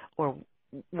 or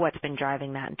what's been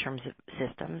driving that in terms of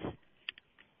systems?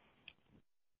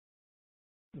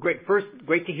 Great. First,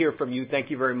 great to hear from you. Thank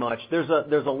you very much. There's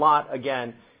a lot,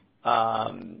 again,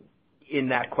 in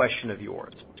that question of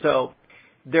yours. So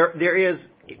there is,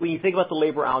 when you think about the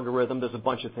labor algorithm, there's a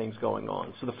bunch of things going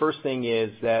on. So the first thing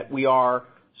is that we are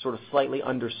sort of slightly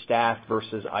understaffed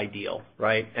versus ideal,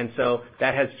 right? And so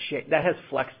that has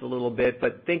flexed a little bit,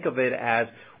 but think of it as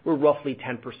we're roughly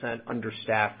 10%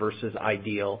 understaffed versus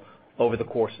ideal over the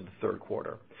course of the third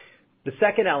quarter. The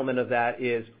second element of that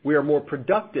is we are more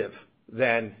productive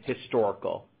than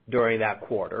historical during that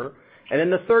quarter. And then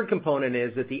the third component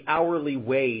is that the hourly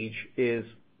wage is,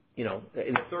 in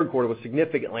the third quarter was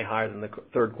significantly higher than the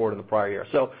third quarter in the prior year.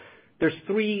 So there's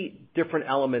three different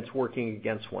elements working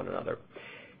against one another.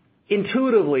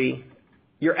 Intuitively,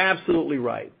 you're absolutely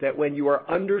right that when you are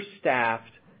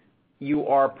understaffed, you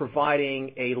are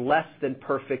providing a less than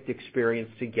perfect experience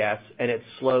to guests, and it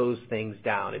slows things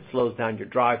down. It slows down your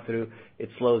drive-through. It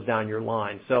slows down your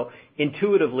line. So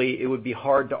intuitively, it would be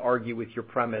hard to argue with your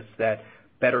premise that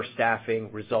better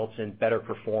staffing results in better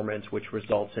performance, which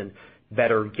results in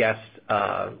better guest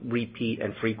repeat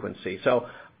and frequency. So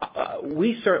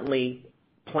we certainly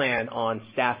plan on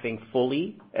staffing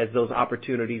fully as those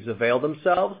opportunities avail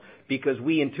themselves, because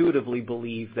we intuitively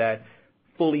believe that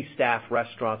fully staffed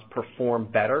restaurants perform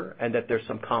better and that there's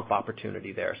some comp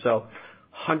opportunity there. So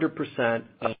 100%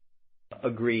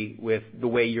 agree with the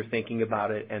way you're thinking about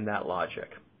it and that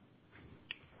logic.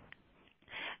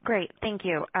 Great. Thank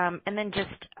you. And then just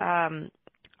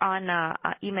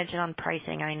you mentioned on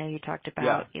pricing, I know you talked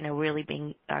about, really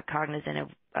being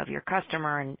cognizant of your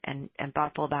customer and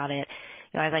thoughtful about it.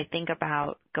 As I think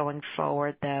about going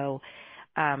forward, though,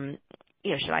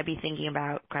 should I be thinking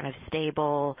about kind of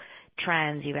stable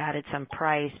trends? You've added some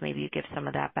price. Maybe you give some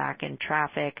of that back in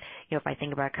traffic. If I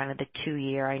think about kind of the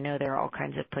 2-year, I know there are all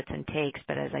kinds of puts and takes,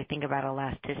 but as I think about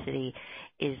elasticity,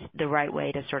 is the right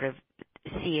way to sort of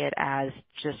see it as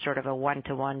just sort of a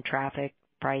one-to-one traffic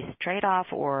price trade-off,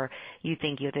 or you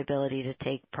think you have the ability to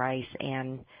take price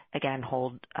and, again,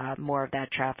 hold more of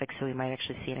that traffic so we might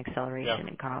actually see an acceleration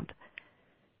in comp?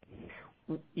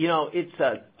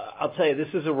 I'll tell you,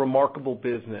 this is a remarkable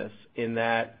business in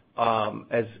that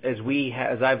as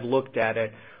I've looked at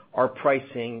it, our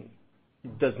pricing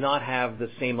does not have the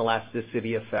same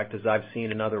elasticity effect as I've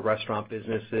seen in other restaurant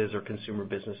businesses or consumer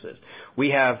businesses. We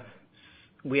have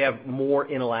more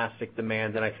inelastic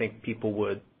demand than I think people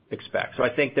would expect. So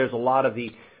I think there's a lot of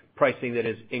the pricing that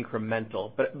is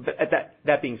incremental. But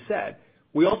that being said,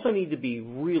 we also need to be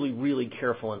really, really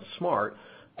careful and smart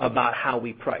about how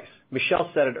we price. Michelle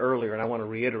said it earlier, and I want to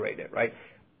reiterate it, right?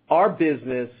 Our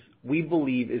business, we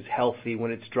believe, is healthy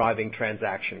when it's driving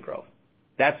transaction growth.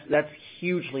 That's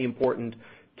hugely important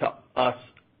to us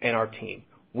and our team.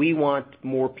 We want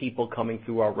more people coming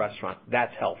through our restaurant.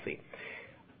 That's healthy.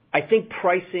 I think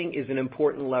pricing is an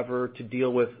important lever to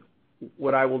deal with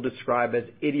what I will describe as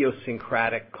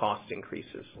idiosyncratic cost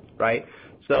increases, right?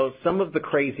 So some of the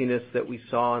craziness that we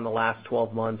saw in the last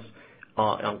 12 months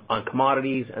on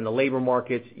commodities and the labor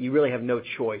markets, you really have no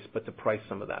choice but to price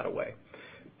some of that away.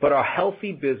 But our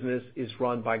healthy business is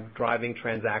run by driving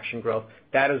transaction growth.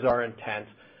 That is our intent.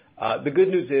 The good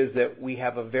news is that we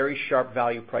have a very sharp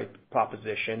value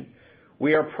proposition.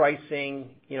 We are pricing,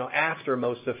 after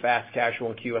most of fast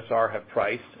casual and QSR have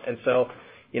priced. And so,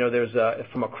 there's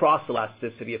from a cross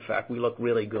elasticity effect, we look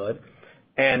really good.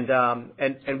 And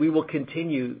we will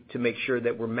continue to make sure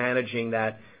that we're managing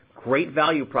that great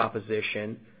value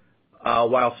proposition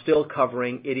while still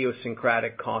covering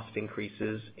idiosyncratic cost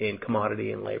increases in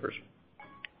commodity and labors.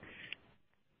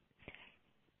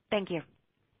 Thank you.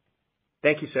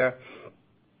 Thank you, Sarah.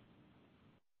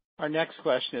 Our next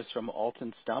question is from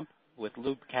Alton Stump with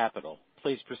Loop Capital.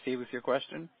 Please proceed with your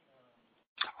question.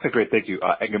 Okay, great. Thank you.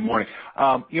 And good morning.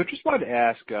 Just wanted to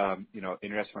ask,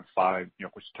 in Restaurant 5,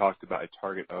 which talked about a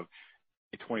target of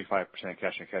a 25%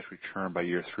 cash-on-cash return by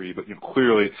year 3, but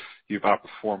clearly you've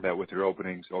outperformed that with your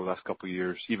openings over the last couple of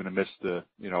years, even amidst the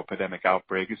pandemic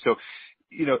outbreak. And so,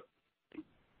 is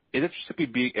it just simply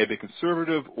being a bit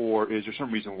conservative, or is there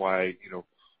some reason why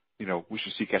we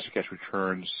should see cash-on-cash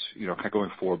returns kind of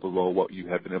going forward below what you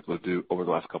have been able to do over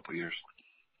the last couple of years?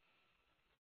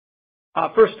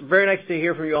 First, very nice to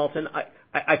hear from you, Alton.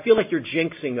 I feel like you're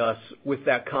jinxing us with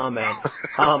that comment.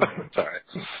 Sorry.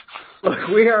 Look,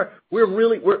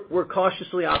 we're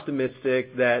cautiously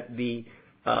optimistic that the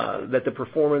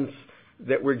performance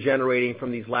that we're generating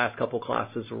from these last couple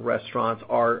classes of restaurants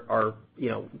are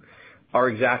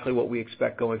exactly what we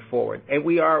expect going forward. And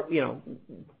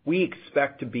we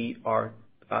expect to beat our,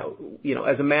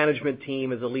 as a management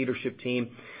team, as a leadership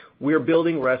team, we're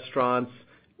building restaurants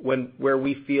where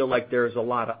we feel like there's a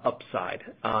lot of upside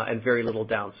and very little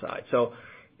downside. So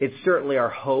it's certainly our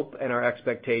hope and our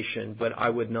expectation, but I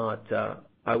would not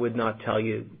tell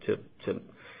you to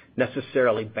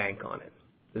necessarily bank on it.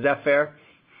 Is that fair?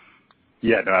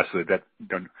 Yeah, no, absolutely. That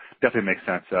definitely makes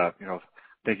sense.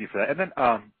 Thank you for that. And then,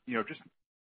 just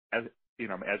as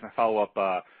my follow-up,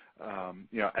 I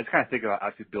was kind of thinking about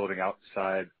actually building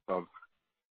outside of,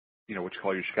 what you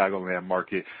call your Chicagoland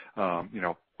market, whether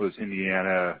it's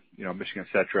Indiana, Michigan,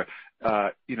 et cetera.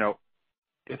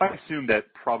 If I assume that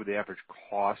probably the average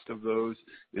cost of those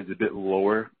is a bit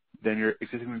lower than your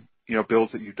existing,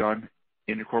 builds that you've done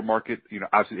in your core market,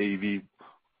 obviously the AUV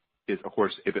is, of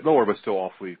course, a bit lower, but still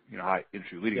awfully, high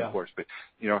industry leading, of course. But,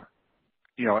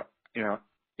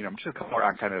 just a color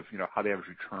on kind of, how the average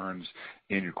returns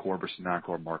in your core versus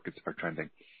non-core markets are trending.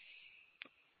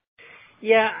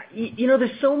 Yeah,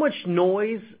 there's so much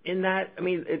noise in that. I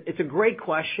mean, it's a great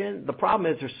question. The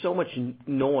problem is there's so much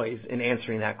noise in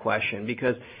answering that question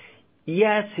because,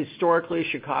 yes, historically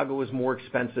Chicago was more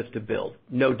expensive to build,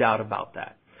 no doubt about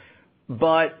that.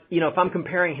 But, if I'm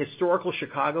comparing historical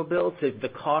Chicago builds to the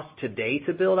cost today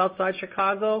to build outside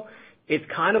Chicago, it's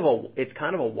kind of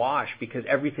a wash because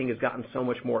everything has gotten so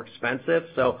much more expensive.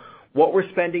 So what we're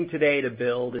spending today to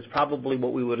build is probably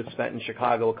what we would have spent in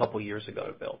Chicago a couple years ago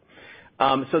to build.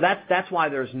 So that's why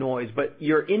there's noise. But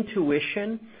your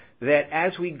intuition that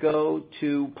as we go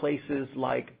to places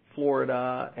like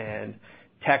Florida and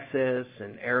Texas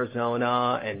and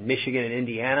Arizona and Michigan and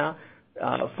Indiana,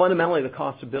 fundamentally the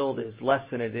cost to build is less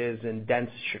than it is in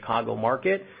dense Chicago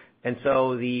market. And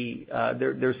so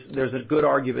there's a good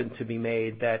argument to be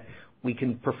made that we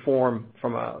can perform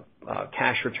from a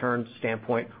cash return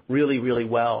standpoint really, really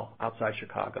well outside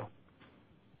Chicago.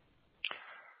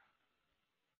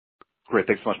 Great.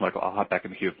 Thanks so much, Michael. I'll hop back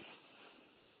in the queue.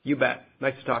 You bet.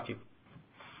 Nice to talk to you.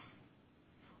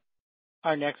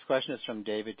 Our next question is from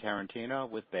David Tarantino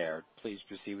with Baird. Please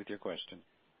proceed with your question.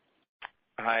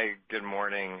 Hi, good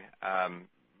morning.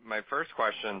 My first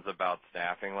question is about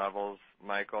staffing levels.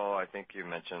 Michael, I think you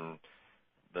mentioned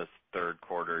this third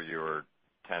quarter you were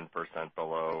 10%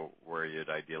 below where you'd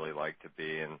ideally like to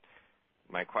be. And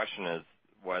my question is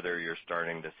whether you're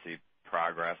starting to see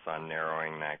progress on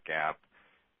narrowing that gap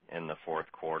in the fourth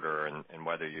quarter and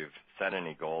whether you've set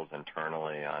any goals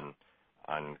internally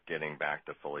on getting back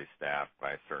to fully staffed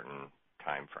by a certain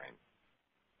time frame.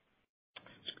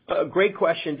 Great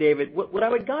question, David. What I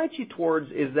would guide you towards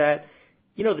is that,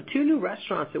 the two new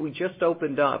restaurants that we just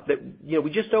opened up, we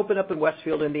just opened up in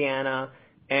Westfield, Indiana,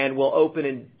 and we'll open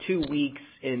in 2 weeks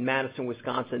in Madison,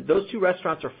 Wisconsin. Those two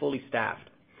restaurants are fully staffed.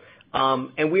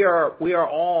 And we are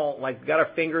all got our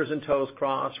fingers and toes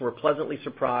crossed. We're pleasantly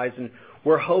surprised, and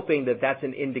we're hoping that that's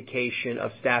an indication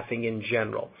of staffing in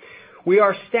general. We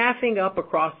are staffing up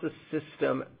across the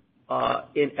system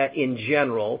in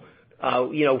general.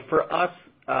 For us,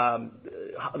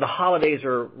 the holidays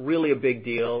are really a big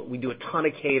deal. We do a ton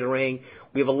of catering.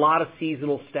 We have a lot of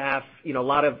seasonal staff. A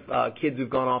lot of kids who've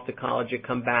gone off to college that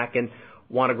come back and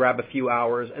want to grab a few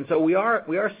hours. And so we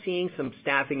are seeing some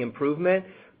staffing improvement,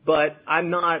 but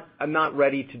I'm not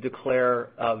ready to declare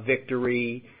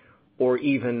victory. Or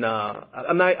even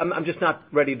I'm just not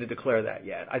ready to declare that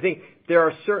yet. I think there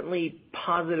are certainly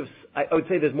positives. I would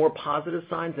say there's more positive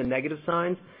signs than negative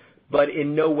signs, but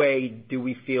in no way do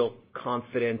we feel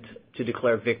confident to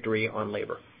declare victory on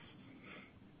labor.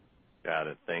 Got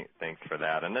it. Thanks for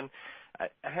that. And then I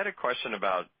had a question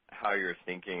about how you're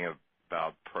thinking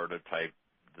about prototype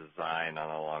design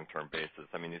on a long-term basis.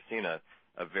 I mean, you've seen a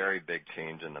very big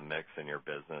change in the mix in your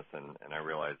business, and I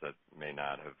realize that may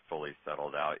not have fully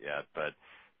settled out yet, but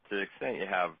to the extent you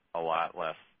have a lot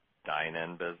less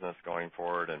dine-in business going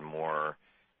forward and more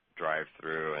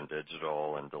drive-through and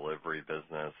digital and delivery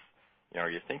business, are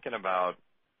you thinking about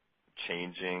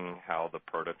changing how the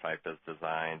prototype is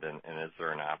designed, and is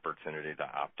there an opportunity to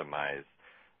optimize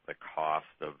the cost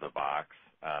of the box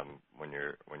when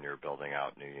you're building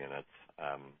out new units?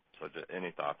 So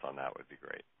any thoughts on that would be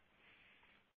great.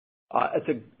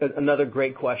 It's another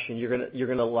great question. You're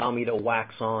gonna allow me to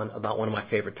wax on about one of my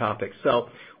favorite topics. So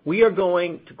we are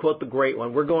going to quote the great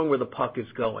one. We're going where the puck is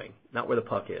going, not where the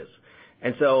puck is.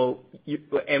 And so,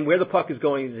 where the puck is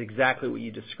going is exactly what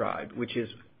you described, which is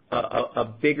a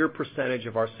bigger percentage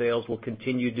of our sales will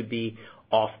continue to be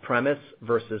off-premise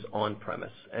versus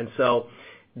on-premise. And so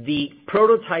the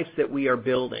prototypes that we are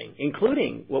building,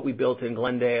 including what we built in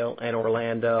Glendale and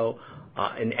Orlando,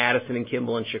 in Addison and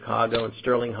Kimball in Chicago and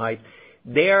Sterling Heights,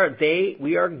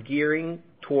 we are gearing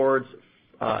towards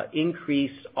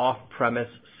increased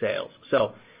off-premise sales.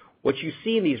 So what you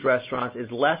see in these restaurants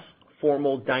is less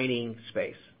formal dining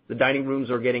space. The dining rooms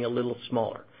are getting a little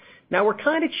smaller. Now we're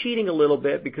kind of cheating a little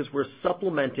bit because we're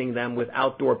supplementing them with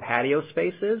outdoor patio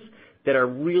spaces that are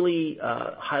really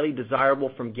highly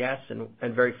desirable from guests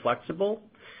and very flexible.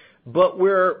 But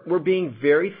we're being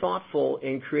very thoughtful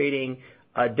in creating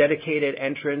a dedicated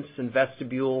entrance and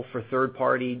vestibule for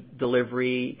third-party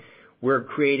delivery. We're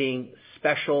creating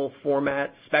special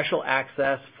format, special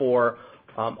access for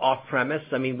off-premise.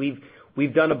 I mean,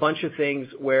 we've done a bunch of things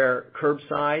where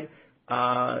curbside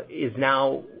is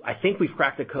now, I think we've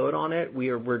cracked the code on it.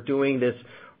 We're doing this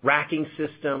racking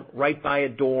system right by a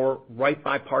door, right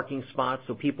by parking spots,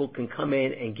 so people can come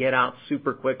in and get out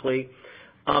super quickly.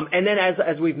 And then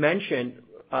as we've mentioned,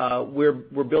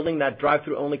 we're building that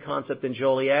drive-through only concept in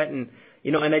Joliet, and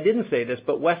I didn't say this,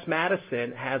 but West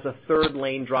Madison has a third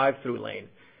lane drive-through lane.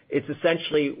 It's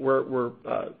essentially we're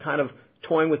kind of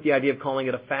toying with the idea of calling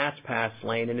it a fast pass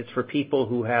lane, and it's for people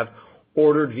who have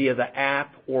ordered via the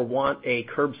app or want a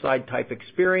curbside type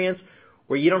experience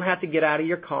where you don't have to get out of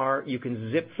your car. You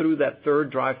can zip through that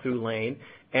third drive-through lane,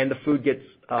 and the food gets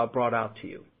brought out to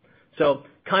you. So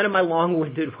kind of my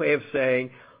long-winded way of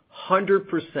saying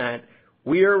 100%,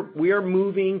 we are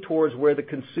moving towards where the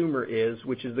consumer is,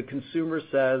 which is the consumer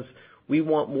says we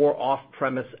want more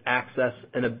off-premise access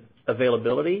and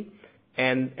availability,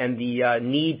 and the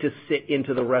need to sit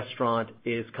into the restaurant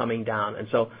is coming down. And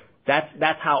so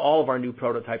that's how all of our new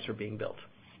prototypes are being built.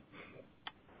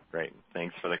 Great.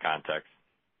 Thanks for the context.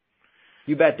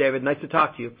 You bet, David. Nice to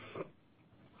talk to you.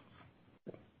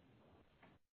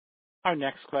 Our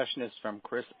next question is from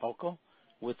Chris O'Cull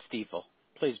with Stifel.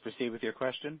 Please proceed with your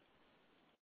question.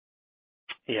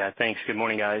 Yeah, thanks. Good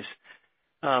morning, guys.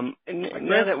 Now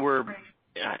that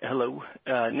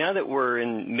we're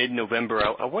in mid-November,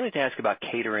 I wanted to ask about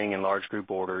catering and large group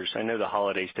orders. I know the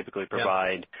holidays typically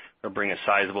provide or bring a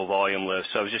sizable volume list,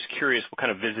 so I was just curious what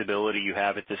kind of visibility you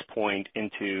have at this point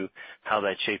into how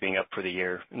that's shaping up for the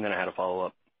year, and then I had a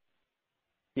follow-up.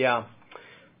 Yeah.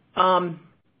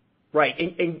 Right,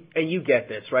 and you get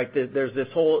this, right? There's this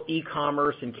whole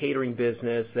e-commerce and catering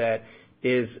business that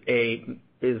is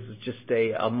just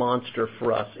a monster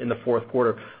for us in the fourth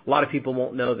quarter. A lot of people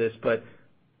won't know this, but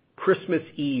Christmas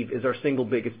Eve is our single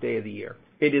biggest day of the year.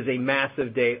 It is a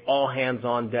massive day, all hands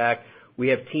on deck. We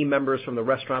have team members from the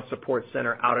Restaurant Support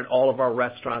Center out at all of our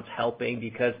restaurants helping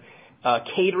because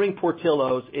catering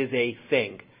Portillo's is a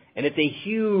thing, and it's a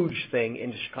huge thing in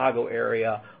the Chicago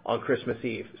area on Christmas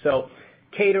Eve. So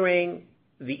catering,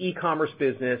 the e-commerce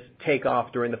business take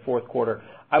off during the fourth quarter.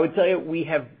 I would tell you we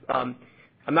have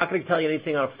I'm not going to tell you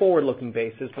anything on a forward-looking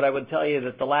basis, but I would tell you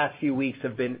that the last few weeks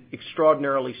have been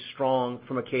extraordinarily strong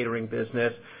from a catering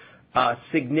business,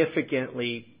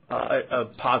 significantly a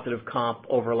positive comp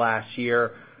over last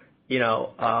year.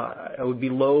 I would be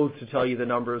loath to tell you the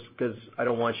numbers because I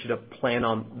don't want you to plan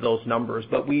on those numbers.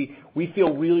 But we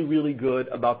feel really, really good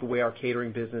about the way our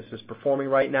catering business is performing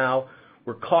right now.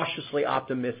 We're cautiously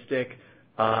optimistic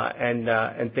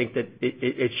and think that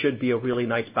it should be a really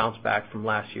nice bounce back from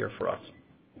last year for us.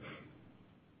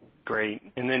 Great.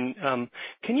 And then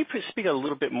can you speak a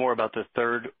little bit more about the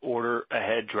third order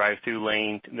ahead drive-through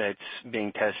lane that's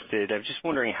being tested? I was just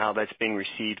wondering how that's being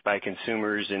received by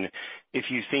consumers and if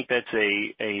you think that's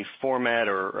a format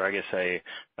or I guess a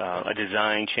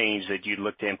design change that you'd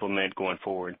look to implement going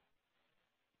forward.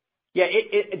 Yeah,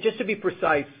 just to be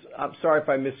precise, I'm sorry if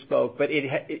I misspoke, but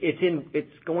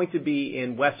it's going to be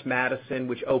in West Madison,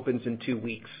 which opens in 2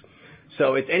 weeks.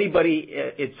 So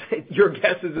your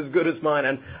guess is as good as mine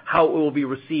on how it will be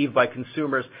received by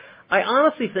consumers. I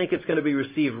honestly think it's going to be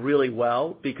received really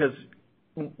well because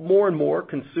more and more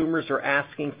consumers are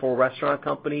asking for restaurant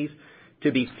companies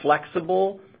to be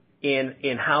flexible in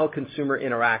how a consumer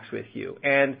interacts with you.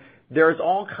 And there's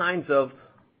all kinds of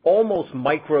almost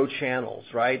micro channels,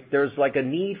 right? There's like a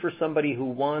need for somebody who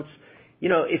wants,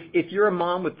 if you're a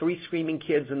mom with 3 screaming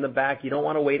kids in the back, you don't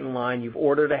want to wait in line, you've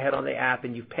ordered ahead on the app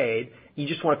and you've paid, you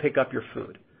just want to pick up your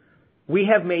food. We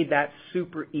have made that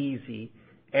super easy,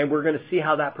 and we're going to see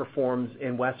how that performs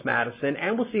in West Madison,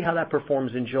 and we'll see how that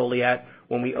performs in Joliet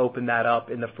when we open that up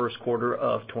in the first quarter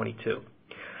of 22.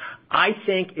 I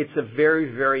think it's a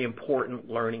very, very important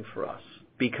learning for us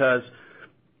because,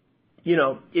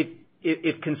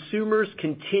 if consumers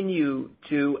continue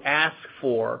to ask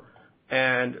for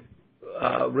and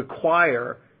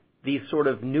require these sort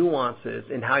of nuances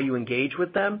in how you engage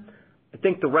with them, I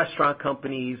think the restaurant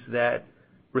companies that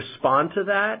respond to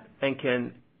that and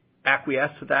can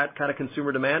acquiesce to that kind of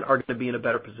consumer demand are going to be in a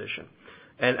better position.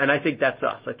 And I think that's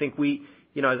us. I think we,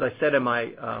 as I said in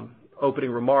my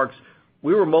opening remarks,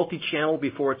 we were multi-channel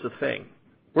before it's a thing.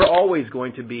 We're always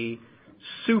going to be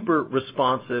super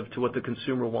responsive to what the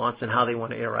consumer wants and how they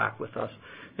want to interact with us.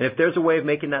 And if there's a way of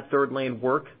making that third lane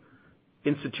work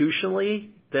institutionally,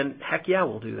 then heck yeah,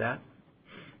 we'll do that.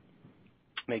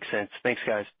 Makes sense. Thanks,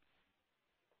 guys.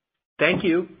 Thank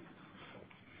you.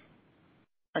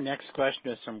 Our next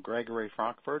question is from Gregory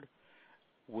Francfort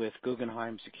with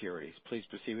Guggenheim Securities. Please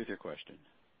proceed with your question.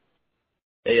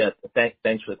 Hey,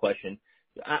 thanks for the question.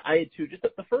 I had two. Just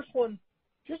the first one,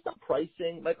 just on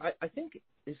pricing. Like I think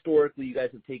historically you guys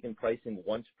have taken pricing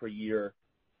once per year,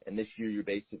 and this year you're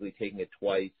basically taking it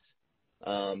twice.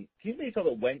 Can you maybe talk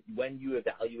about when you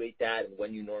evaluate that and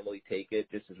when you normally take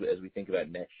it, just as we think about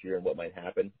next year and what might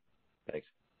happen? Thanks.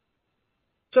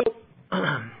 So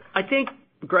I think,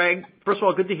 Greg, first of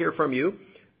all, good to hear from you.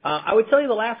 I would tell you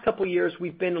the last couple of years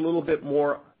we've been a little bit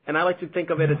more, and I like to think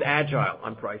of it as agile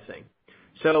on pricing.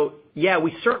 So yeah,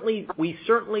 we certainly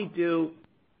do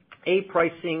a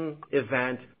pricing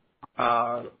event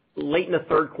late in the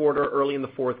third quarter, early in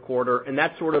the fourth quarter, and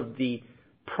that's sort of the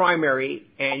primary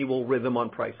annual rhythm on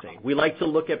pricing. We like to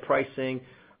look at pricing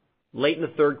late in the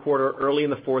third quarter, early in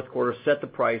the fourth quarter, set the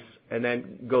price, and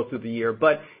then go through the year.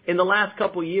 But in the last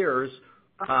couple of years,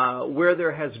 where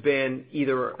there has been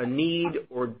either a need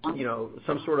or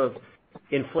some sort of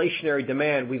inflationary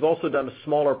demand, we've also done a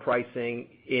smaller pricing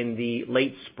in the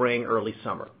late spring, early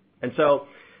summer. And so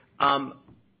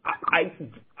I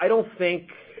don't think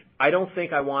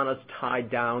I want us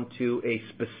tied down to a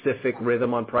specific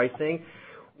rhythm on pricing.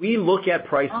 We look at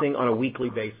pricing on a weekly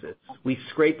basis. We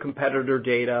scrape competitor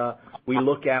data. We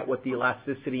look at what the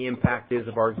elasticity impact is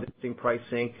of our existing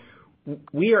pricing.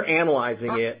 We are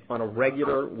analyzing it on a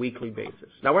regular weekly basis.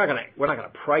 Now, we're not going to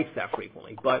price that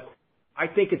frequently, but I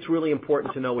think it's really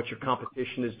important to know what your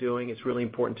competition is doing. It's really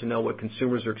important to know what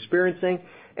consumers are experiencing,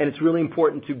 and it's really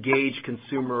important to gauge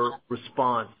consumer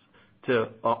response to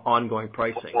ongoing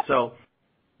pricing. So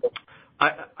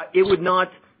it would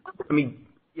not,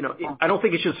 I don't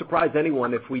think it should surprise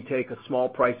anyone if we take a small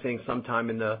pricing sometime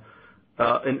in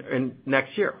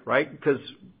next year, right? Because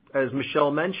as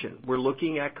Michelle mentioned, we're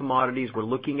looking at commodities, we're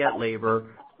looking at labor.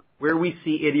 Where we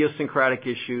see idiosyncratic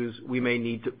issues, we may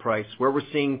need to price. Where we're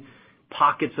seeing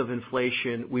pockets of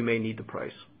inflation, we may need to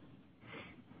price.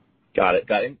 Got it.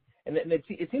 And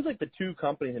it seems like the two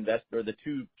companies the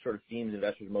two sort of themes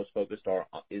investors are most focused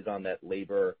is on that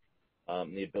labor,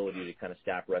 the ability to kind of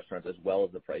staff restaurants as well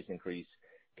as the price increase.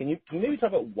 Can you maybe talk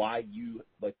about why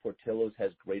Portillo's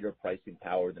has greater pricing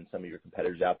power than some of your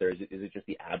competitors out there? Is it just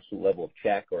the absolute level of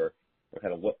check or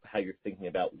kind of how you're thinking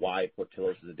about why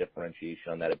Portillo's is a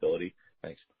differentiation on that ability?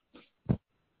 Thanks.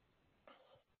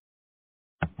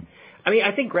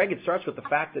 I think, Greg, it starts with the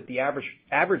fact that the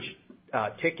average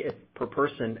ticket per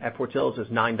person at Portillo's is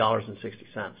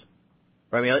 $9.60.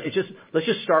 Right? Let's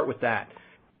just start with that.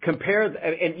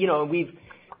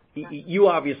 You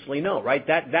obviously know, right?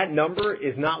 That number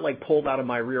is not like pulled out of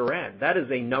my rear end. That is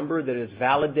a number that is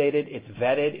validated, it's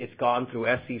vetted, it's gone through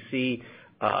SEC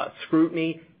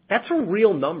scrutiny. That's a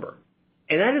real number.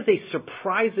 And that is a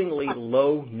surprisingly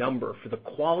low number for the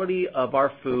quality of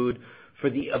our food, for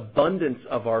the abundance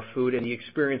of our food and the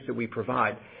experience that we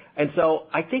provide. And so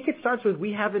I think it starts with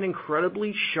we have an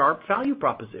incredibly sharp value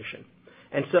proposition.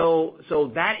 And so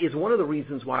that is one of the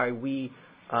reasons why we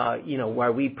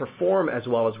perform as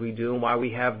well as we do and why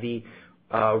we have the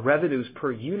revenues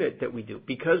per unit that we do,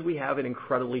 because we have an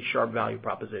incredibly sharp value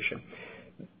proposition.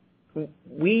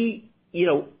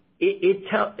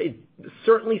 It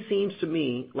certainly seems to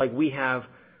me like we have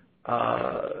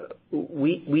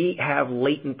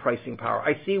latent pricing power.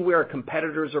 I see where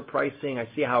competitors are pricing. I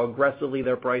see how aggressively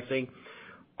they're pricing.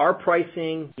 Our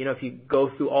pricing, if you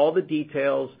go through all the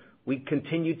details, we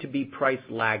continue to be price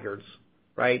laggards,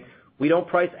 right? We don't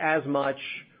price as much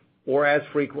or as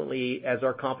frequently as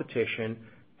our competition,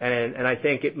 and I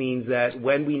think it means that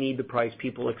when we need the price,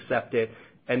 people accept it,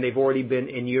 and they've already been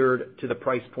inured to the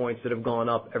price points that have gone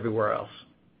up everywhere else.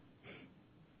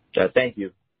 Thank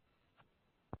you.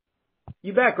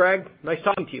 You bet, Greg. Nice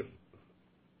talking to you.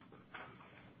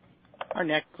 Our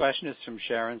next question is from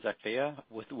Sharon Zackfia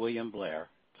with William Blair.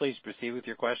 Please proceed with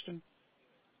your question.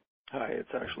 Hi, it's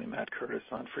actually Matt Curtis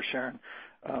on for Sharon.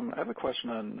 I have a question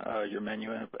on your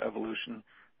menu evolution.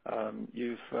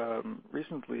 You've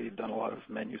recently done a lot of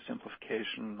menu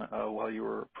simplification while you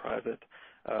were private,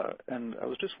 and I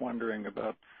was just wondering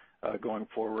about going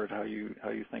forward how you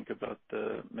think about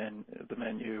the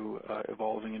menu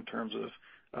evolving in terms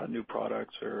of new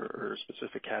products or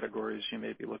specific categories you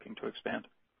may be looking to expand.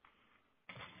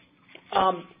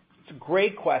 It's a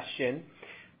great question,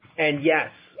 and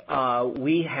yes,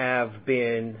 we have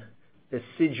been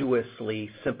assiduously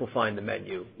simplifying the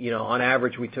menu. On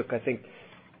average, we took, I think,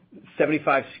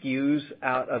 75 SKUs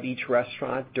out of each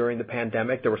restaurant during the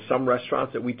pandemic. There were some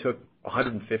restaurants that we took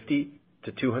 150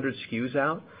 to 200 SKUs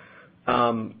out.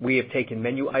 We have taken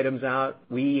menu items out.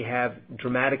 We have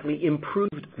dramatically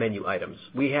improved menu items.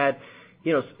 We had,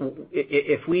 we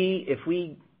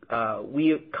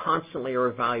constantly are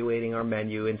evaluating our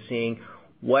menu and seeing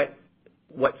what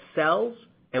sells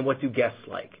and what do guests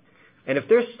like. If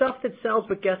there's stuff that sells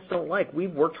but guests don't like,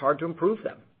 we've worked hard to improve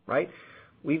them, right?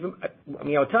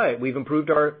 I'll tell you, we've improved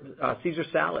our Caesar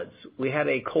salads. We had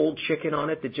a cold chicken on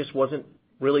it that just wasn't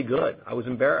really good. I was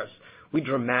embarrassed. We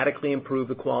dramatically improved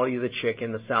the quality of the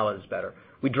chicken. The salad is better.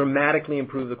 We dramatically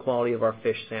improved the quality of our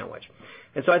fish sandwich.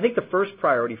 I think the first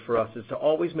priority for us is to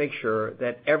always make sure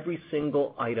that every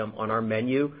single item on our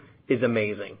menu is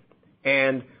amazing.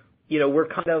 We're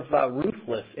kind of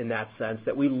ruthless in that sense,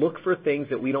 that we look for things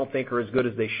that we don't think are as good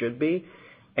as they should be,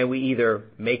 and we either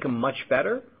make them much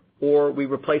better or we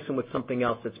replace them with something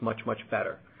else that's much, much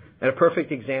better. A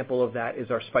perfect example of that is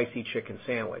our spicy chicken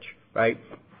sandwich, right?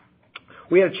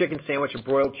 We had a chicken sandwich, a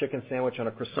broiled chicken sandwich on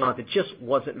a croissant that just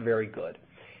wasn't very good.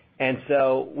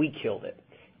 We killed it.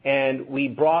 We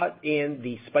brought in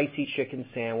the spicy chicken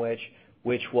sandwich,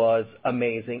 which was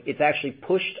amazing. It's actually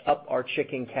pushed up our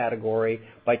chicken category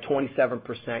by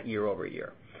 27%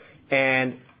 year-over-year.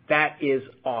 That is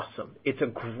awesome. It's a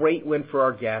great win for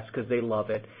our guests because they love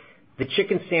it. The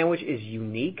chicken sandwich is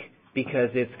unique because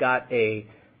it's got a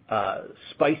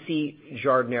spicy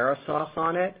giardiniera sauce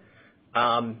on it.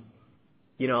 I'll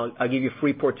give you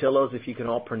free Portillo's if you can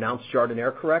all pronounce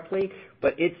giardiniera correctly.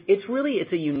 But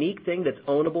it's a unique thing that's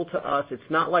ownable to us. It's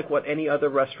not like what any other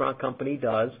restaurant company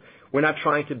does. We're not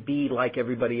trying to be like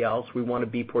everybody else. We want to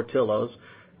be Portillo's.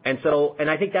 And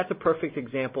I think that's a perfect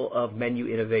example of menu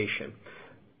innovation.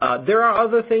 There are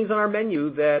other things on our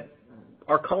menu that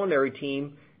our culinary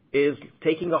team is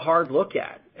taking a hard look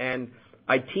at. And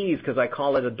I tease because I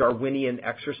call it a Darwinian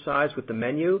exercise with the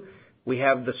menu. We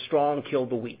have the strong kill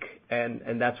the weak, and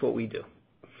that's what we do.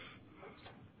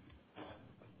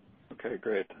 Okay,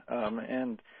 great.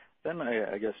 And then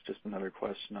I guess just another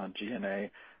question on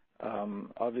G&A.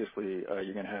 Obviously,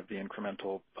 you're going to have the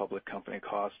incremental public company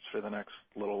costs for the next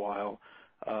little while.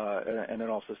 And it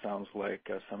also sounds like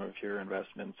some of your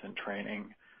investments in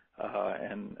training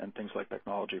and things like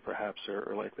technology perhaps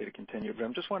are likely to continue. But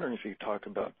I'm just wondering if you could talk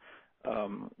about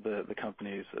the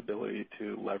company's ability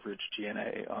to leverage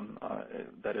G&A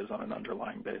that is on an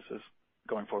underlying basis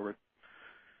going forward.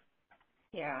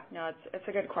 Yeah, no, it's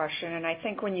a good question, and I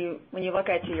think when you look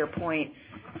at, to your point,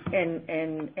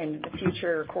 in the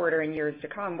future quarter and years to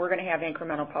come, we're going to have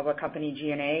incremental public company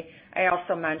G&A. I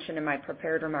also mentioned in my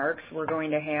prepared remarks we're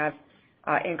going to have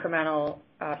incremental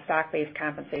stock-based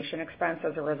compensation expense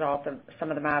as a result of some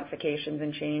of the modifications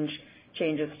and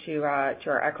changes to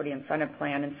our equity incentive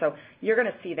plan, and so you're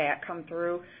going to see that come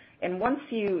through. And once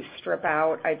you strip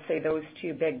out, I'd say, those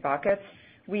two big buckets,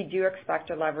 we do expect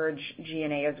to leverage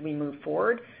G&A as we move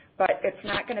forward, but it's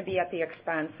not going to be at the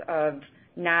expense of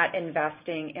not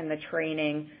investing in the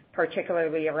training,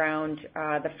 particularly around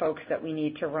the folks that we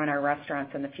need to run our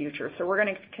restaurants in the future. So we're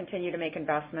going to continue to make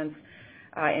investments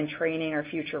in training our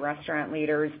future restaurant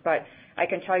leaders, but I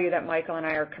can tell you that Michael and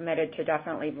I are committed to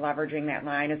definitely leveraging that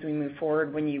line as we move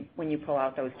forward when you pull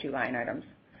out those two line items.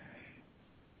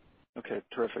 Okay,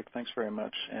 terrific. Thanks very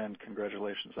much, and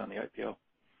congratulations on the IPO.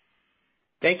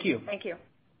 Thank you. Thank you.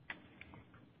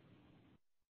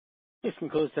 This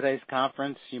concludes today's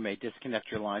conference. You may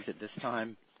disconnect your lines at this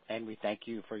time, and we thank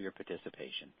you for your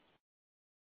participation.